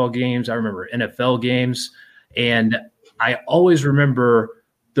league baseball games. I remember NFL games. And I always remember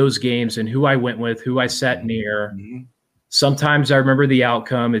those games and who I went with, who I sat near. Mm-hmm. Sometimes I remember the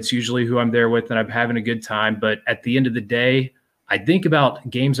outcome. It's usually who I'm there with and I'm having a good time. But at the end of the day, I think about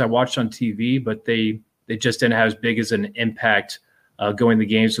games I watched on TV, but they just didn't have as big as an impact going to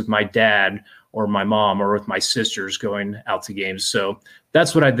games with my dad or my mom or with my sisters going out to games. So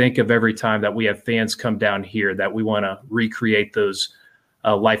that's what I think of every time that we have fans come down here that we want to recreate those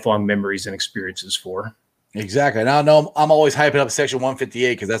lifelong memories and experiences for. Exactly. Now I know I'm always hyping up Section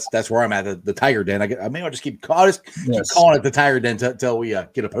 158 because that's where I'm at, the Tiger Den. I'll just keep calling it the Tiger Den until we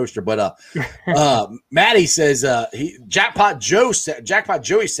get a poster. But Maddie says Jackpot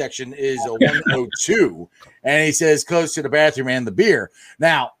Joey's section is a 102, and he says close to the bathroom and the beer.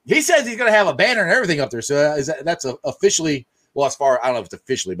 Now he says he's going to have a banner and everything up there. So that's officially. Well, as far I don't know if it's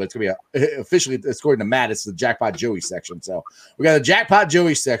officially, but it's gonna be officially according to Matt, it's the Jackpot Joey section. So we got the Jackpot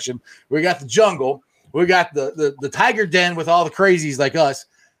Joey section. We got the jungle. We got the Tiger Den with all the crazies like us.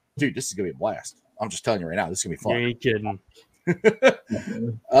 Dude, this is going to be a blast. I'm just telling you right now. This is going to be fun. You ain't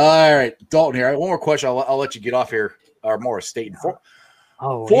kidding. All right. Dalton here. One more question. I'll let you get off here. Or more State.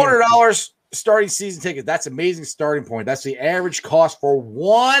 $400 starting season ticket. That's amazing starting point. That's the average cost for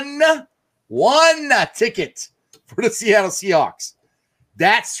one ticket for the Seattle Seahawks.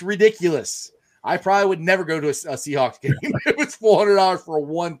 That's ridiculous. I probably would never go to a Seahawks game if it was $400 for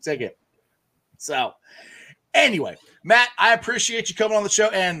one ticket. So, anyway, Matt, I appreciate you coming on the show.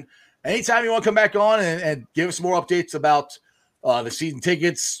 And anytime you want to come back on and give us more updates about the season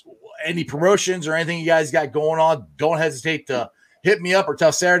tickets, any promotions or anything you guys got going on, don't hesitate to hit me up or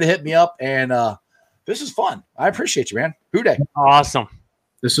tell Sarah to hit me up. And this is fun. I appreciate you, man. Hooday. Awesome.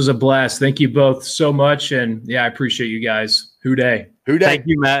 This was a blast. Thank you both so much. And, yeah, I appreciate you guys. Hooday. Hooday. Thank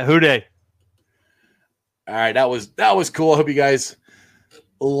you, Matt. Hooday. All right. That was cool. I hope you guys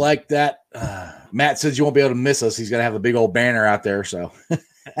like that. Matt says you won't be able to miss us. He's going to have a big old banner out there. So,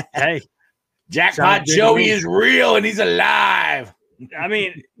 hey, Jackpot Joey is real and he's alive. I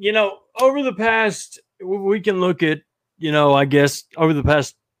mean, over the past, we can look at, I guess over the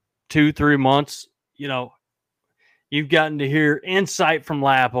past 2-3 months, you've gotten to hear insight from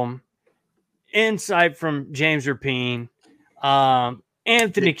Lapham, insight from James Rapine,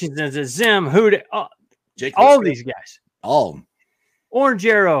 Anthony Cosenza, Zim, Hooday, all these guys. All of them. Orange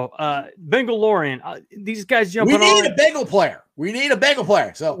Arrow, Bengal Lorian, these guys jumping on. We need a Bengal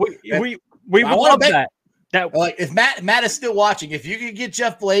player. So we would love that. Like if Matt is still watching, if you could get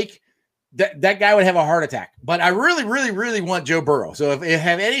Jeff Blake, that guy would have a heart attack. But I really, really, really want Joe Burrow. So if you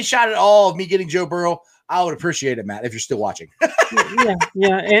have any shot at all of me getting Joe Burrow, I would appreciate it, Matt, if you're still watching.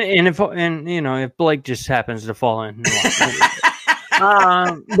 yeah. And if Blake just happens to fall in.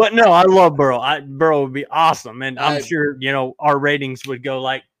 But no, I love Burrow. Burrow would be awesome, and I'm sure our ratings would go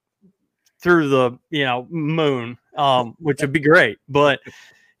like through the moon, which would be great. But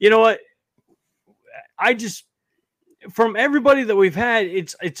you know what? I just from everybody that we've had,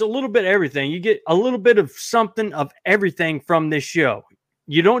 it's a little bit of everything. You get a little bit of something of everything from this show.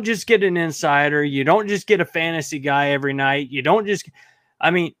 You don't just get an insider. You don't just get a fantasy guy every night. You don't just.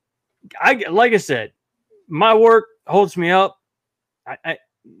 I mean, like I said, my work holds me up. I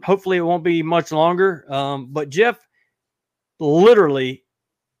hopefully it won't be much longer. But Jeff, literally,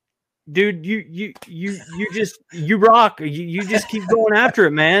 dude, you rock. You just keep going after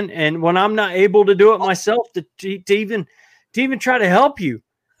it, man. And when I'm not able to do it myself, to even try to help you,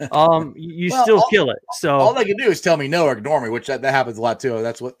 still kill it. So all they can do is tell me no or ignore me, which that happens a lot too.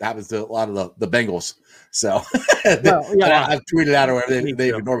 That's what happens to a lot of the Bengals. So I've tweeted out or whatever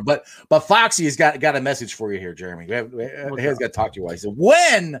they've ignored me. But Foxy has got a message for you here, Jeremy. He has got to talk to you. He said,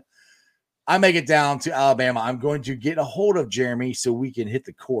 when I make it down to Alabama, I'm going to get a hold of Jeremy so we can hit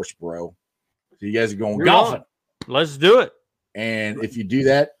the course, bro. So you guys are going golfing. Let's do it. And if you do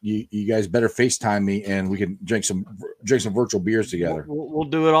that, you guys better FaceTime me, and we can drink some virtual beers together. We'll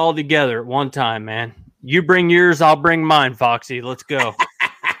do it all together at one time, man. You bring yours, I'll bring mine, Foxy. Let's go.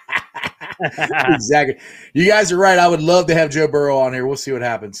 Exactly. You guys are right. I would love to have Joe Burrow on here. We'll see what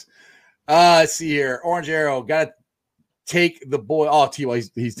happens. Let's see here. Orange Arrow, got to take the boy. Oh, T.Y.,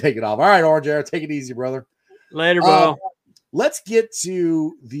 he's taking off. All right, Orange Arrow, take it easy, brother. Later, Bo. Let's get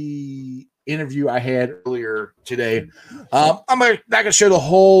to the interview I had earlier today. I'm not going to show the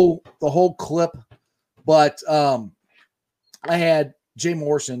whole clip, but I had Jay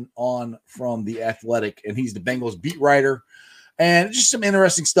Morrison on from The Athletic, and he's the Bengals beat writer, and just some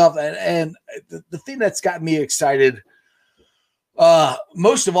interesting stuff. And the thing that's got me excited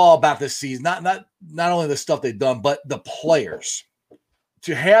most of all about this season, not only the stuff they've done, but the players,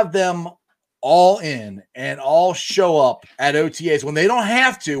 to have them all in and all show up at OTAs when they don't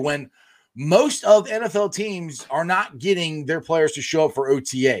have to, when most of NFL teams are not getting their players to show up for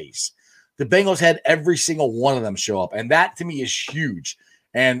OTAs. The Bengals had every single one of them show up, and that to me is huge.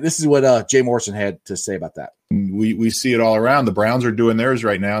 And this is what Jay Morrison had to say about that. We see it all around. The Browns are doing theirs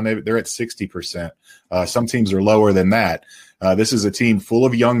right now, and they're at 60%. Some teams are lower than that. This is a team full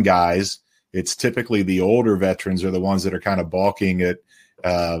of young guys. It's typically the older veterans are the ones that are kind of balking at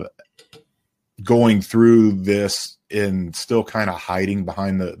going through this and still kind of hiding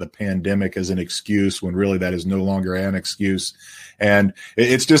behind the pandemic as an excuse, when really that is no longer an excuse. And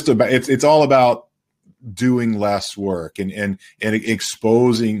it's just about it's all about doing less work and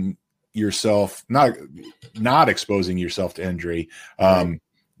exposing yourself, not exposing yourself to injury.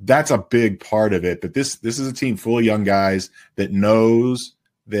 That's a big part of it. But this is a team full of young guys that knows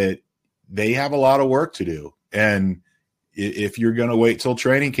that they have a lot of work to do. And if you're going to wait till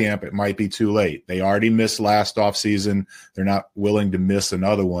training camp, it might be too late. They already missed last offseason. They're not willing to miss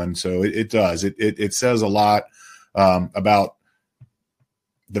another one. So it does. It says a lot about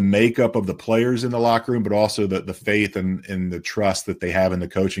the makeup of the players in the locker room, but also the faith and the trust that they have in the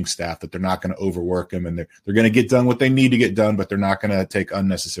coaching staff, that they're not going to overwork them, and they're going to get done what they need to get done, but they're not going to take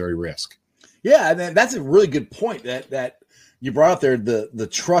unnecessary risk. Yeah, and that's a really good point that you brought up there, the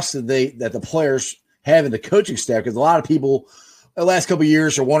trust that the players have in the coaching staff, because a lot of people the last couple of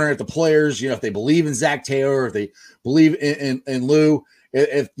years are wondering if the players, if they believe in Zach Taylor, if they believe in Lou,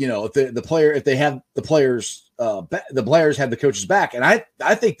 if they have the players. The players have the coaches back. And I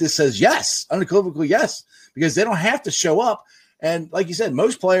think this says yes, unequivocally yes, because they don't have to show up. And like you said,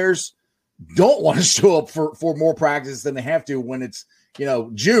 most players don't want to show up for more practice than they have to when it's,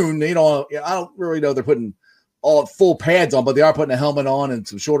 June. I don't really know they're putting all full pads on, but they are putting a helmet on and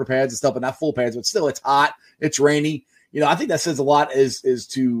some shorter pads and stuff, but not full pads. But still, it's hot, it's rainy. I think that says a lot as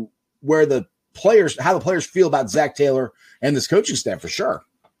to where how the players feel about Zach Taylor and this coaching staff for sure.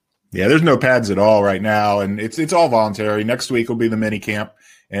 Yeah, there's no pads at all right now, and it's all voluntary. Next week will be the mini camp,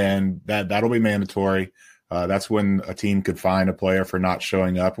 and that'll be mandatory. That's when a team could fine a player for not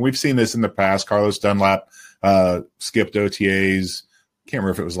showing up. And we've seen this in the past. Carlos Dunlap skipped OTAs. Can't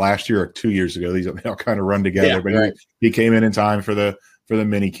remember if it was last year or 2 years ago. They all kind of run together. But right. He came in time for the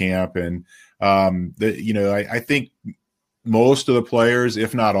mini camp, and I think most of the players,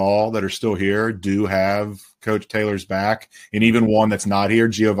 if not all, that are still here do have Coach Taylor's back. And even one that's not here,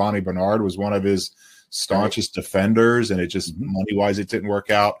 Giovanni Bernard, was one of his staunchest defenders, and it just money-wise it didn't work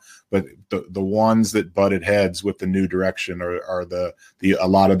out. But the ones that butted heads with the new direction are a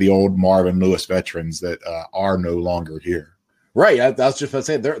lot of the old Marvin Lewis veterans that are no longer here. Right. I was just about to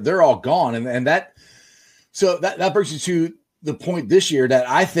say they're all gone, and that brings you to the point this year that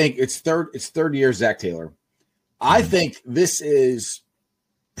I think it's third year Zach Taylor. I think this is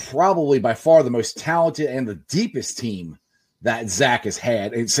probably by far the most talented and the deepest team that Zach has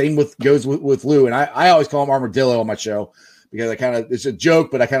had. And same goes with Lou. And I always call him Armadillo on my show because it's a joke,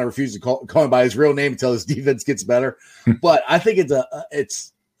 but I kind of refuse to call him by his real name until his defense gets better. But I think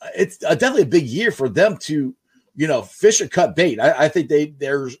it's definitely a big year for them to, fish or cut bait. I think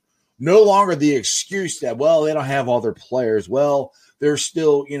there's no longer the excuse that, they don't have all their players. Well, they're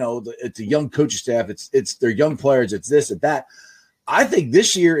still, it's a young coaching staff. It's their young players. It's this and that. I think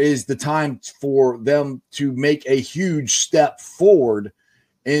this year is the time for them to make a huge step forward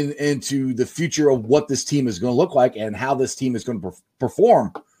into the future of what this team is going to look like and how this team is going to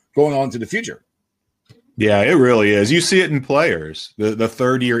perform going on to the future. Yeah, it really is. You see it in players. The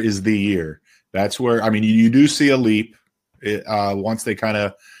third year is the year. That's where, you do see a leap once they kind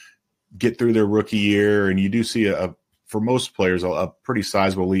of get through their rookie year, and you do see for most players, a pretty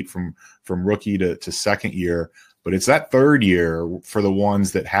sizable leap from rookie to second year. But it's that third year for the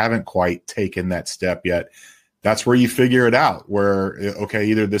ones that haven't quite taken that step yet. That's where you figure it out, where, okay,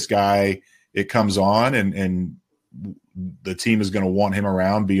 either this guy it comes on and the team is going to want him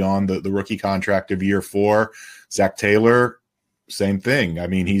around beyond the rookie contract of year 4. Zach Taylor, same thing. I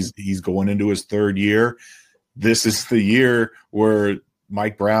mean, he's going into his 3rd year. This is the year where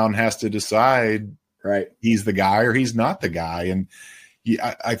Mike Brown has to decide, right, he's the guy or he's not the guy. And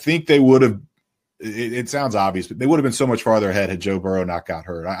I think they would have, it sounds obvious, but they would have been so much farther ahead had Joe Burrow not got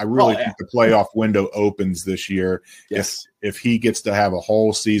hurt. I really think the playoff window opens this year. Yes. If he gets to have a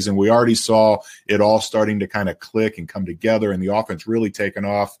whole season. We already saw it all starting to kind of click and come together, and the offense really taken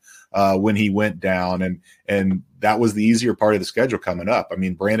off when he went down. And that was the easier part of the schedule coming up. I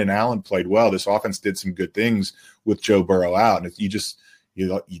mean, Brandon Allen played well. This offense did some good things with Joe Burrow out. And if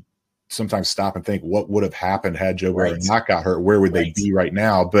you sometimes stop and think, what would have happened had Joe Burrow not got hurt? Where would they be right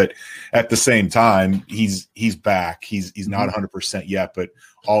now? But at the same time, he's back. He's not 100% yet, but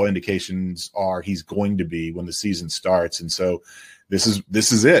all indications are he's going to be when the season starts. And so this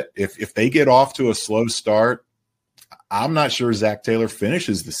is it. If they get off to a slow start, I'm not sure Zach Taylor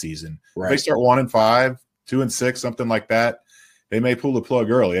finishes the season. If they start 1-5, 2-6, something like that, they may pull the plug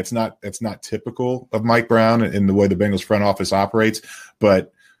early. It's not typical of Mike Brown and the way the Bengals front office operates,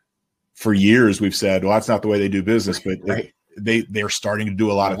 but for years we've said, well, that's not the way they do business, but they're starting to do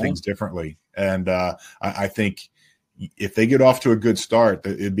a lot of things differently. And I think if they get off to a good start,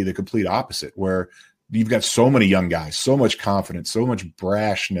 it'd be the complete opposite, where you've got so many young guys, so much confidence, so much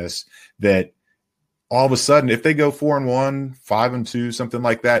brashness that all of a sudden, if they go 4-1, 5-2, something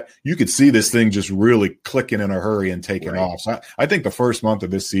like that, you could see this thing just really clicking in a hurry and taking off. So I think the first month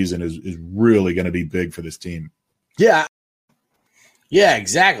of this season is really going to be big for this team. Yeah. Yeah,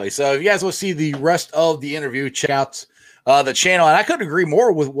 exactly. So if you guys want to see the rest of the interview, check out the channel. And I couldn't agree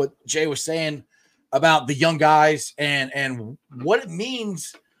more with what Jay was saying about the young guys and what it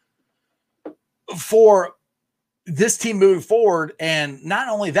means for this team moving forward. And not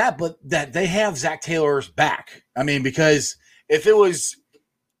only that, but that they have Zach Taylor's back. I mean, because if it was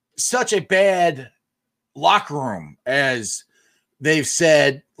such a bad locker room, as they've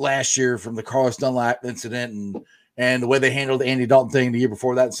said last year from the Carlos Dunlap incident and the way they handled the Andy Dalton thing the year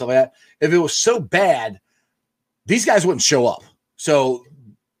before that and stuff like that, if it was so bad, these guys wouldn't show up. So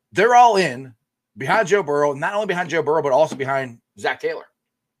they're all in behind Joe Burrow, not only behind Joe Burrow, but also behind Zach Taylor.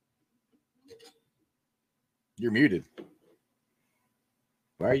 You're muted.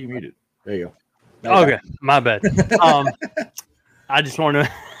 Why are you muted? There you go. Okay, my bad. I just want to.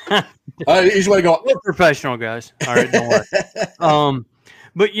 You just want to go. We're professional, guys. All right, don't worry.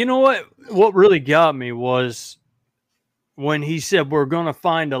 But you know what? What really got me was when he said we're going to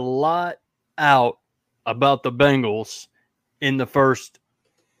find a lot out about the Bengals in the first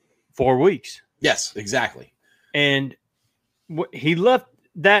 4 weeks. Yes, exactly. And he left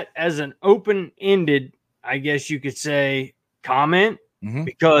that as an open-ended, I guess you could say, comment,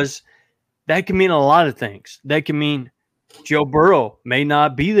 because that can mean a lot of things. That can mean Joe Burrow may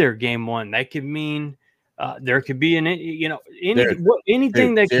not be there game 1. That could mean there could be anything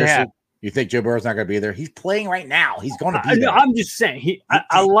that could happen. You think Joe Burrow's not going to be there? He's playing right now. He's going to be there. I'm just saying.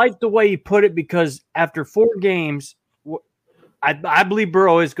 I like the way he put it, because after 4 games, I believe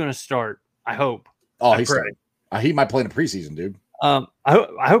Burrow is going to start. I hope. Oh, he might play in the preseason, dude. I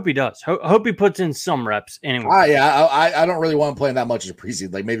hope he does. I hope he puts in some reps anyway. I don't really want him playing that much as a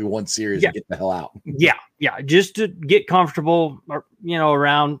preseason, like maybe one series and get the hell out. Yeah, just to get comfortable,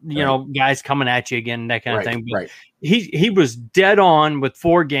 around, guys coming at you again, that kind of thing. But he was dead on with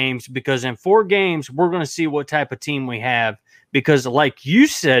 4 games, because in 4 games, we're going to see what type of team we have. Because like you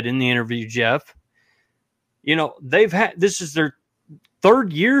said in the interview, Jeff, this is their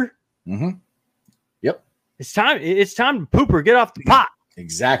 3rd year. Mm-hmm. Yep. It's time to poop or get off the pot.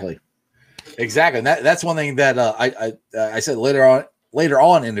 Exactly. And that's one thing that I said later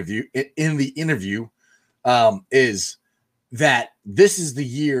on in the interview is that this is the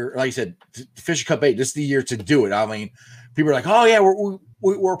year, like you said, Fisher Cup 8. This is the year to do it. I mean, people are like, oh yeah,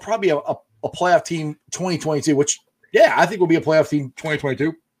 we're probably a playoff team 2022, which I think we'll be a playoff team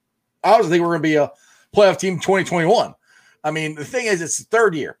 2022. I also think we're going to be a playoff team 2021. I mean, the thing is, it's the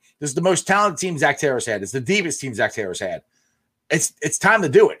 3rd year. This is the most talented team Zach Taylor's had. It's the deepest team Zach Taylor's had. It's time to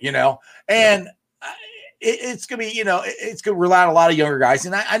do it, and it's going to be, it's going to rely on a lot of younger guys.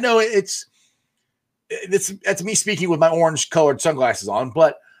 And I know that's me speaking with my orange colored sunglasses on,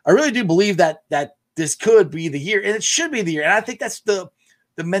 but I really do believe that this could be the year, and it should be the year. And I think that's the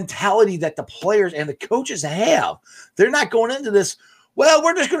mentality that the players and the coaches have. They're not going into this, well,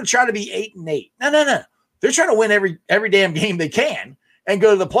 we're just going to try to be 8-8. No. They're trying to win every damn game they can and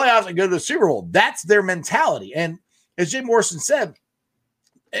go to the playoffs and go to the Super Bowl. That's their mentality. And as Jim Morrison said,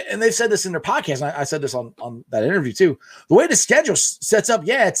 and they've said this in their podcast, and I said this on that interview too, the way the schedule sets up,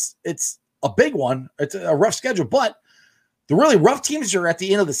 it's a big one. It's a rough schedule, but the really rough teams are at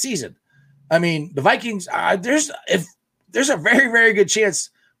the end of the season. I mean, the Vikings, there's a very, very good chance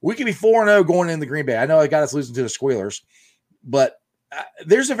we could be 4-0 going into Green Bay. I know I got us losing to the Squealers, but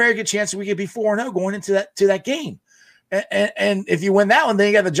there's a very good chance that we could be 4-0 going into that game. And if you win that one, then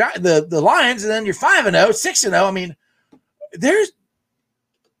you got the Lions, and then you're 5-0, 6-0. I mean,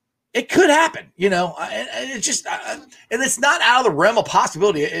 it could happen, you know, and it's just, and it's not out of the realm of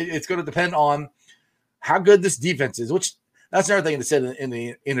possibility. It's going to depend on how good this defense is, which that's another thing that said in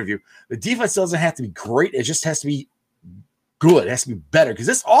the interview. The defense doesn't have to be great. It just has to be good. It has to be better because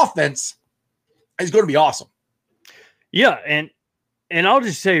this offense is going to be awesome. Yeah. And I'll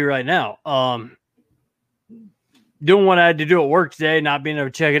just tell you right now, doing what I had to do at work today, not being able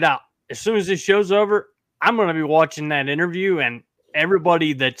to check it out. As soon as this show's over, I'm going to be watching that interview, and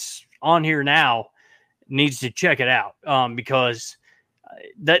everybody that's on here now needs to check it out because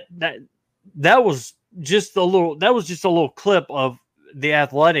that was just a little clip of The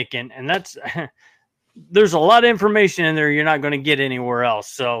Athletic, and that's there's a lot of information in there you're not going to get anywhere else.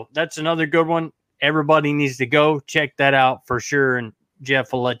 So that's another good one. Everybody needs to go check that out for sure. And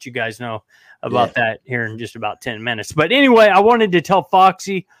Jeff will let you guys know about that here in just about 10 minutes. But anyway, I wanted to tell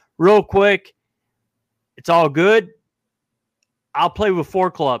Foxy real quick, it's all good. I'll play with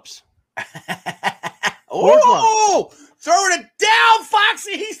 4 clubs. Oh, throwing it down,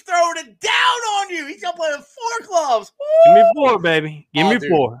 Foxy. He's throwing it down on you. He's going to play with 4 clubs. Woo! Give me 4, baby. Give me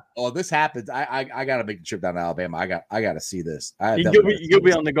 4. Oh, this happens. I got to make a trip down to Alabama. I got to see this. You'll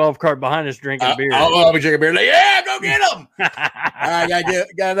be on the golf cart behind us drinking beer. I'll be drinking beer. Like, yeah, go get him. All right,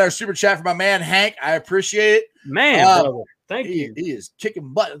 got another super chat from my man, Hank. I appreciate it. Man, brother. Thank you. He is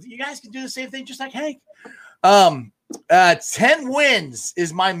kicking butt. You guys can do the same thing just like Hank. 10 wins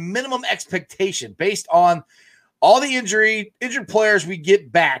is my minimum expectation based on all the injured players we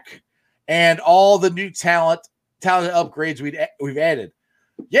get back and all the new talented upgrades we've added.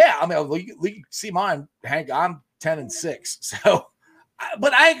 Yeah, I mean, you see mine, Hank. I'm 10-6. So,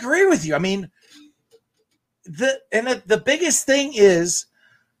 but I agree with you. I mean, the biggest thing is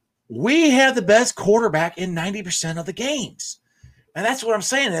we have the best quarterback in 90% of the games, and that's what I'm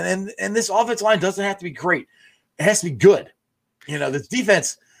saying. And this offensive line doesn't have to be great. It has to be good. You know, this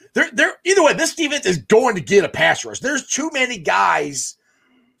defense, they're either way, this defense is going to get a pass rush. There's too many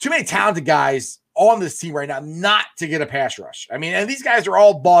talented guys on this team right now not to get a pass rush. I mean, and these guys are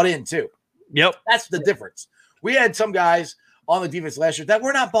all bought in too. Yep. That's the difference. We had some guys on the defense last year that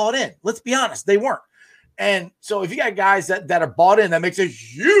were not bought in. Let's be honest, they weren't. And so if you got guys that are bought in, that makes a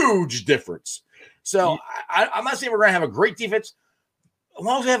huge difference. So I'm not saying we're going to have a great defense. As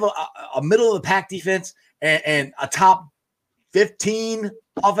long as we have a middle of the pack defense and a top 15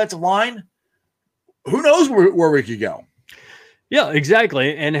 offensive line, who knows where we could go. Yeah,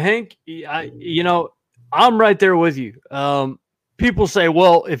 exactly. And Hank, I'm right there with you. People say,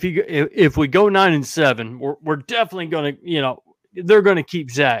 well, if we go 9-7, we're definitely going to, they're going to keep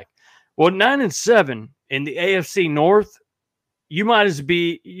Zach. Well, 9-7 in the AFC North, you might as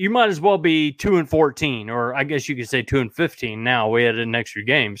well be 2-14, or I guess you could say 2-15. Now we had an extra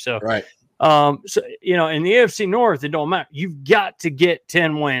game, so right. So in the AFC North, it don't matter. You've got to get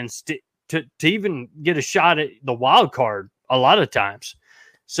 10 wins to even get a shot at the wild card a lot of times.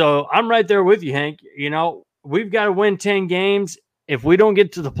 So I'm right there with you, Hank. We've got to win 10 games. If we don't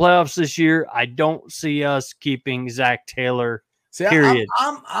get to the playoffs this year, I don't see us keeping Zach Taylor. Period.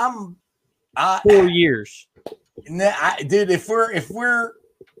 I'm 4 years. Dude, if we're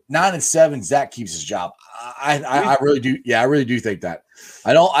 9-7, Zach keeps his job. I really do. Yeah, I really do think that.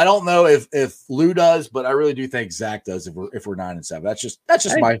 I don't know if Lou does, but I really do think Zach does if we're 9-7. That's just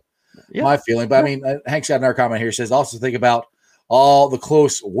my feeling. But I mean, Hank's got another comment here. He says also think about all the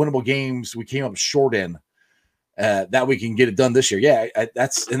close winnable games we came up short in that we can get it done this year. Yeah,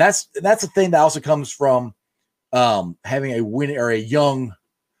 that's the thing that also comes from having a win or a young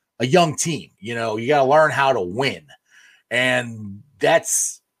team. You got to learn how to win, and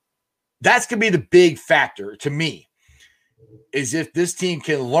that's gonna be the big factor to me. Is if this team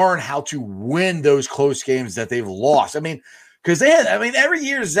can learn how to win those close games that they've lost. I mean, because every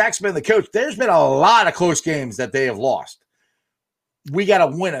year Zach's been the coach, there's been a lot of close games that they have lost. We got to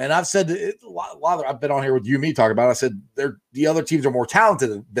win it. And I've said it, I've been on here with you and me talking about it. I said the other teams are more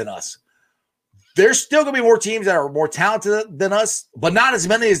talented than us. There's still going to be more teams that are more talented than us, but not as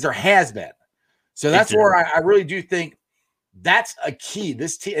many as there has been. So that's where I really do think that's a key.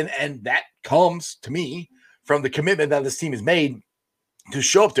 This team, and that comes to me from the commitment that this team has made to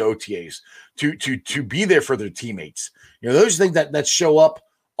show up to OTAs, to be there for their teammates. Those things that show up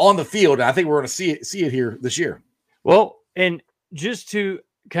on the field. And I think we're going to see it here this year. Well, and just to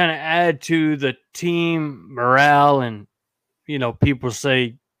kind of add to the team morale, and people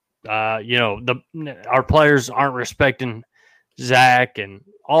say, our players aren't respecting Zach and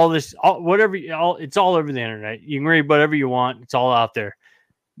all this, it's all over the internet. You can read whatever you want; it's all out there.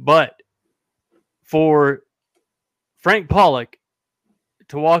 But for Frank Pollock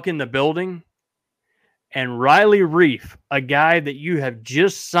to walk in the building and Riley Reef, a guy that you have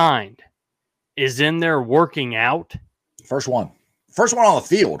just signed, is in there working out. First one on the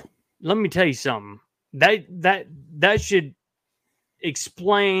field. Let me tell you something. That should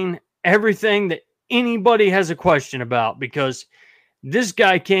explain everything that anybody has a question about, because this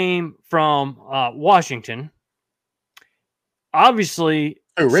guy came from Washington. Obviously,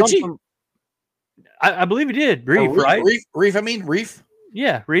 Richie? I believe he did. Reef, right? Reef.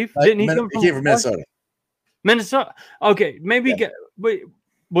 Yeah, Reef. Didn't he come from Minnesota? Minnesota. Okay, maybe. Yeah. Wait,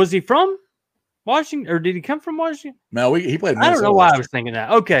 was he from Washington, or did he come from Washington? No, he played Minnesota. I don't know why I was thinking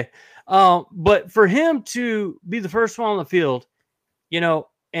that. Okay. But for him to be the first one on the field,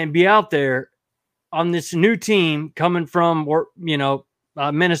 and be out there on this new team coming from,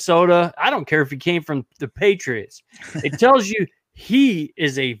 Minnesota, I don't care if he came from the Patriots. It tells you he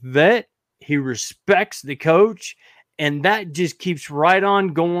is a vet. He respects the coach, and that just keeps right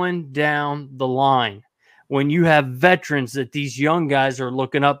on going down the line when you have veterans that these young guys are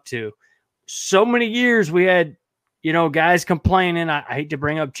looking up to. So many years we had, guys complaining. I hate to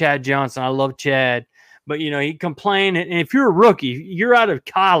bring up Chad Johnson. I love Chad. But, he complained. And if you're a rookie, you're out of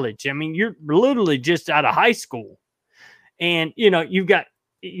college. I mean, you're literally just out of high school. And,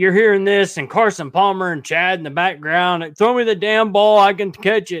 you're hearing this, and Carson Palmer and Chad in the background. Throw me the damn ball. I can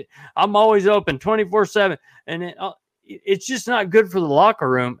catch it. I'm always open 24/7. And it's just not good for the locker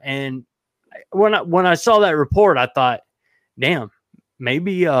room. And when I saw that report, I thought, damn,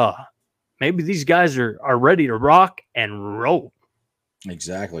 maybe these guys are ready to rock and roll.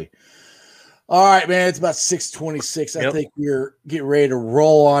 Exactly. All right, man. It's about 6:26. I think we're getting ready to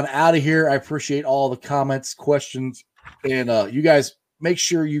roll on out of here. I appreciate all the comments, questions, and you guys make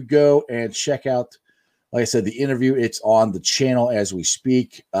sure you go and check out, like I said, the interview. It's on the channel as we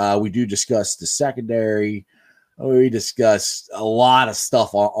speak. We do discuss the secondary. We discussed a lot of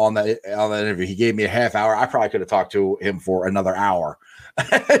stuff on that interview. He gave me a half hour. I probably could have talked to him for another hour.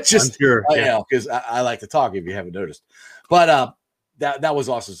 Just, because I like to talk, if you haven't noticed. But that was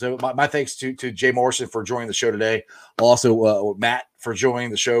awesome. So my thanks to Jay Morrison for joining the show today. Also, Matt for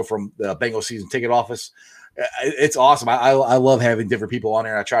joining the show from the Bengals season ticket office. It's awesome. I love having different people on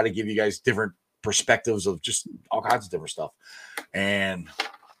there. I try to give you guys different perspectives of just all kinds of different stuff. And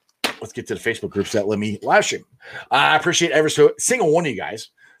let's get to the Facebook groups that let me live stream. I appreciate every single one of you guys.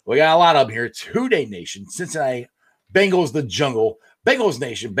 We got a lot of them here. It's Who Dey Nation, Cincinnati Bengals, the Jungle, Bengals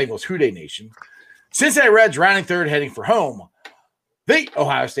Nation, Bengals Who Dey Nation, Cincinnati Reds rounding third, heading for home, the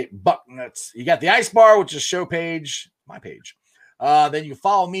Ohio State Bucknuts. You got the Ice Bar, which is show page, my page. Then you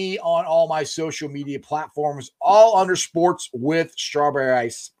follow me on all my social media platforms, all under Sports with Strawberry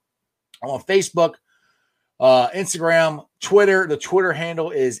Ice. I'm on Facebook, Instagram, Twitter. The Twitter handle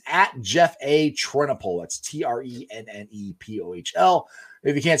is at Jeff A. Trennepohl. That's TRENNEPOHL.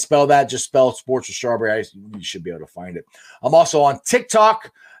 If you can't spell that, just spell Sports with Strawberry Ice. You should be able to find it. I'm also on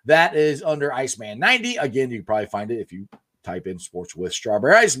TikTok. That is under Iceman90. Again, you can probably find it if you type in Sports with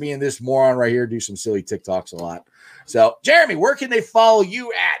Strawberry Ice. Me and this moron right here do some silly TikToks a lot. So, Jeremy, where can they follow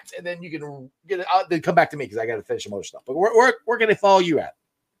you at? And then you can get it. Then come back to me because I got to finish some other stuff. But where can they follow you at?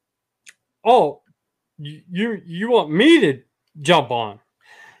 Oh, you want me to jump on?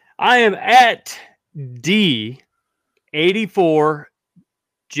 I am at D84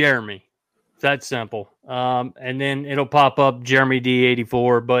 Jeremy. That's simple. And then it'll pop up Jeremy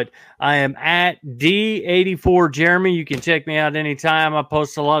D84. But I am at D84 Jeremy. You can check me out anytime. I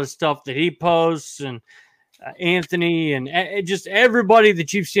post a lot of stuff that he posts, and Anthony, and just everybody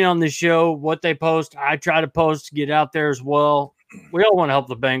that you've seen on this show, what they post, I try to post to get out there as well. We all want to help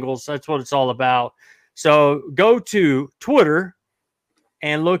the Bengals. That's what it's all about. So go to Twitter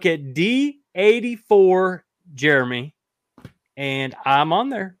and look at D84 Jeremy, and I'm on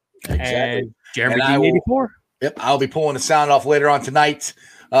there. Exactly. And Jeremy D84. Yep, I'll be pulling the sound off later on tonight.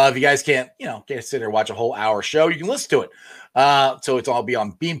 If you guys can't sit there and watch a whole hour show, you can listen to it. So it's all be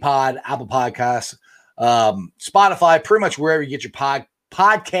on BeamPod, Apple Podcasts, Spotify, pretty much wherever you get your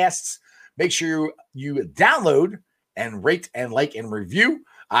podcasts. Make sure you download and rate and like and review.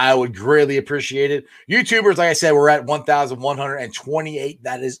 I would greatly appreciate it. YouTubers, like I said, we're at 1,128.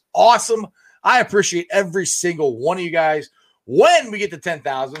 That is awesome. I appreciate every single one of you guys. When we get to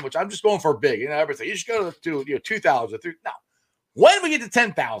 10,000, which I'm just going for big, everybody you should go to 2,000. No, when we get to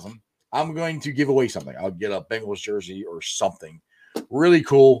 10,000, I'm going to give away something. I'll get a Bengals jersey or something. Really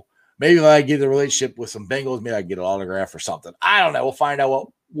cool. Maybe I get the relationship with some Bengals. Maybe I get an autograph or something. I don't know. We'll find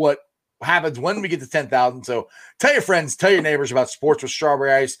out what happens when we get to 10,000. So tell your friends, tell your neighbors about Sports with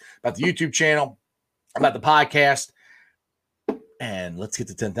Strawberry Ice, about the YouTube channel, about the podcast. And let's get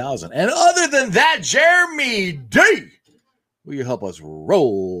to 10,000. And other than that, Jeremy D, will you help us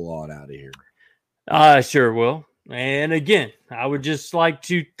roll on out of here? I sure will. And again, I would just like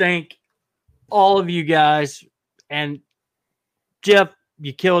to thank all of you guys. And Jeff,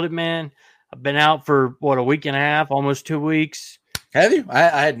 you killed it, man. I've been out for, a week and a half, almost 2 weeks. Have you? I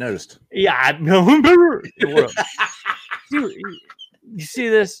had noticed. Yeah, I know. Dude, you see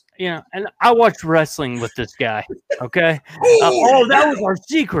this? And I watched wrestling with this guy. Okay. That was our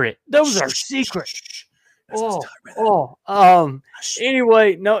secret. That was our secret.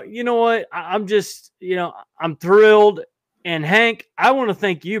 Anyway, no, you know what? I'm just, I'm thrilled. And Hank, I want to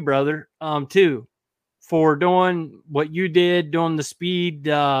thank you, brother, too, for doing what you did, doing the speed.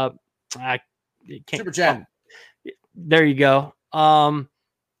 I can't. Super chat. There you go.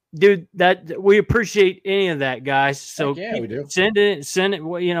 Dude, that we appreciate any of that, guys. So we do. Send it.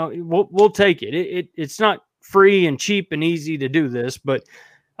 We'll take it. It's not free and cheap and easy to do this, but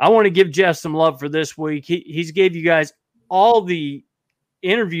I want to give Jeff some love for this week. He's gave you guys all the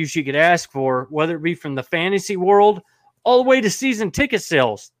interviews you could ask for, whether it be from the fantasy world all the way to season ticket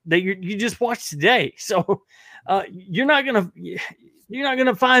sales that you just watched today. So you're not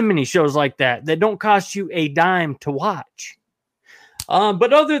gonna find many shows like that don't cost you a dime to watch.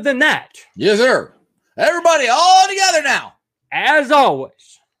 But other than that, yes, sir. Everybody all together now. As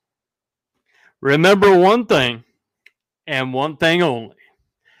always, remember one thing and one thing only.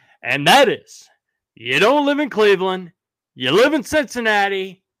 And that is, you don't live in Cleveland. You live in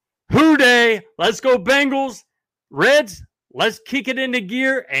Cincinnati. Hoo-day. Let's go Bengals. Reds, let's kick it into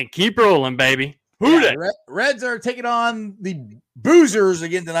gear and keep rolling, baby. Hoo-day. Yeah, Reds are taking on the Boozers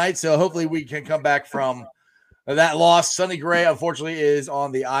again tonight, so hopefully we can come back from that loss. Sonny Gray, unfortunately, is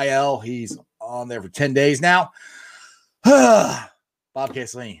on the IL. He's on there for 10 days now. Bob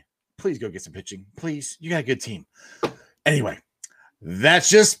Castellini, please go get some pitching. Please. You got a good team. Anyway, that's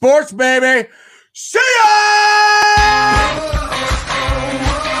just sports, baby. See ya!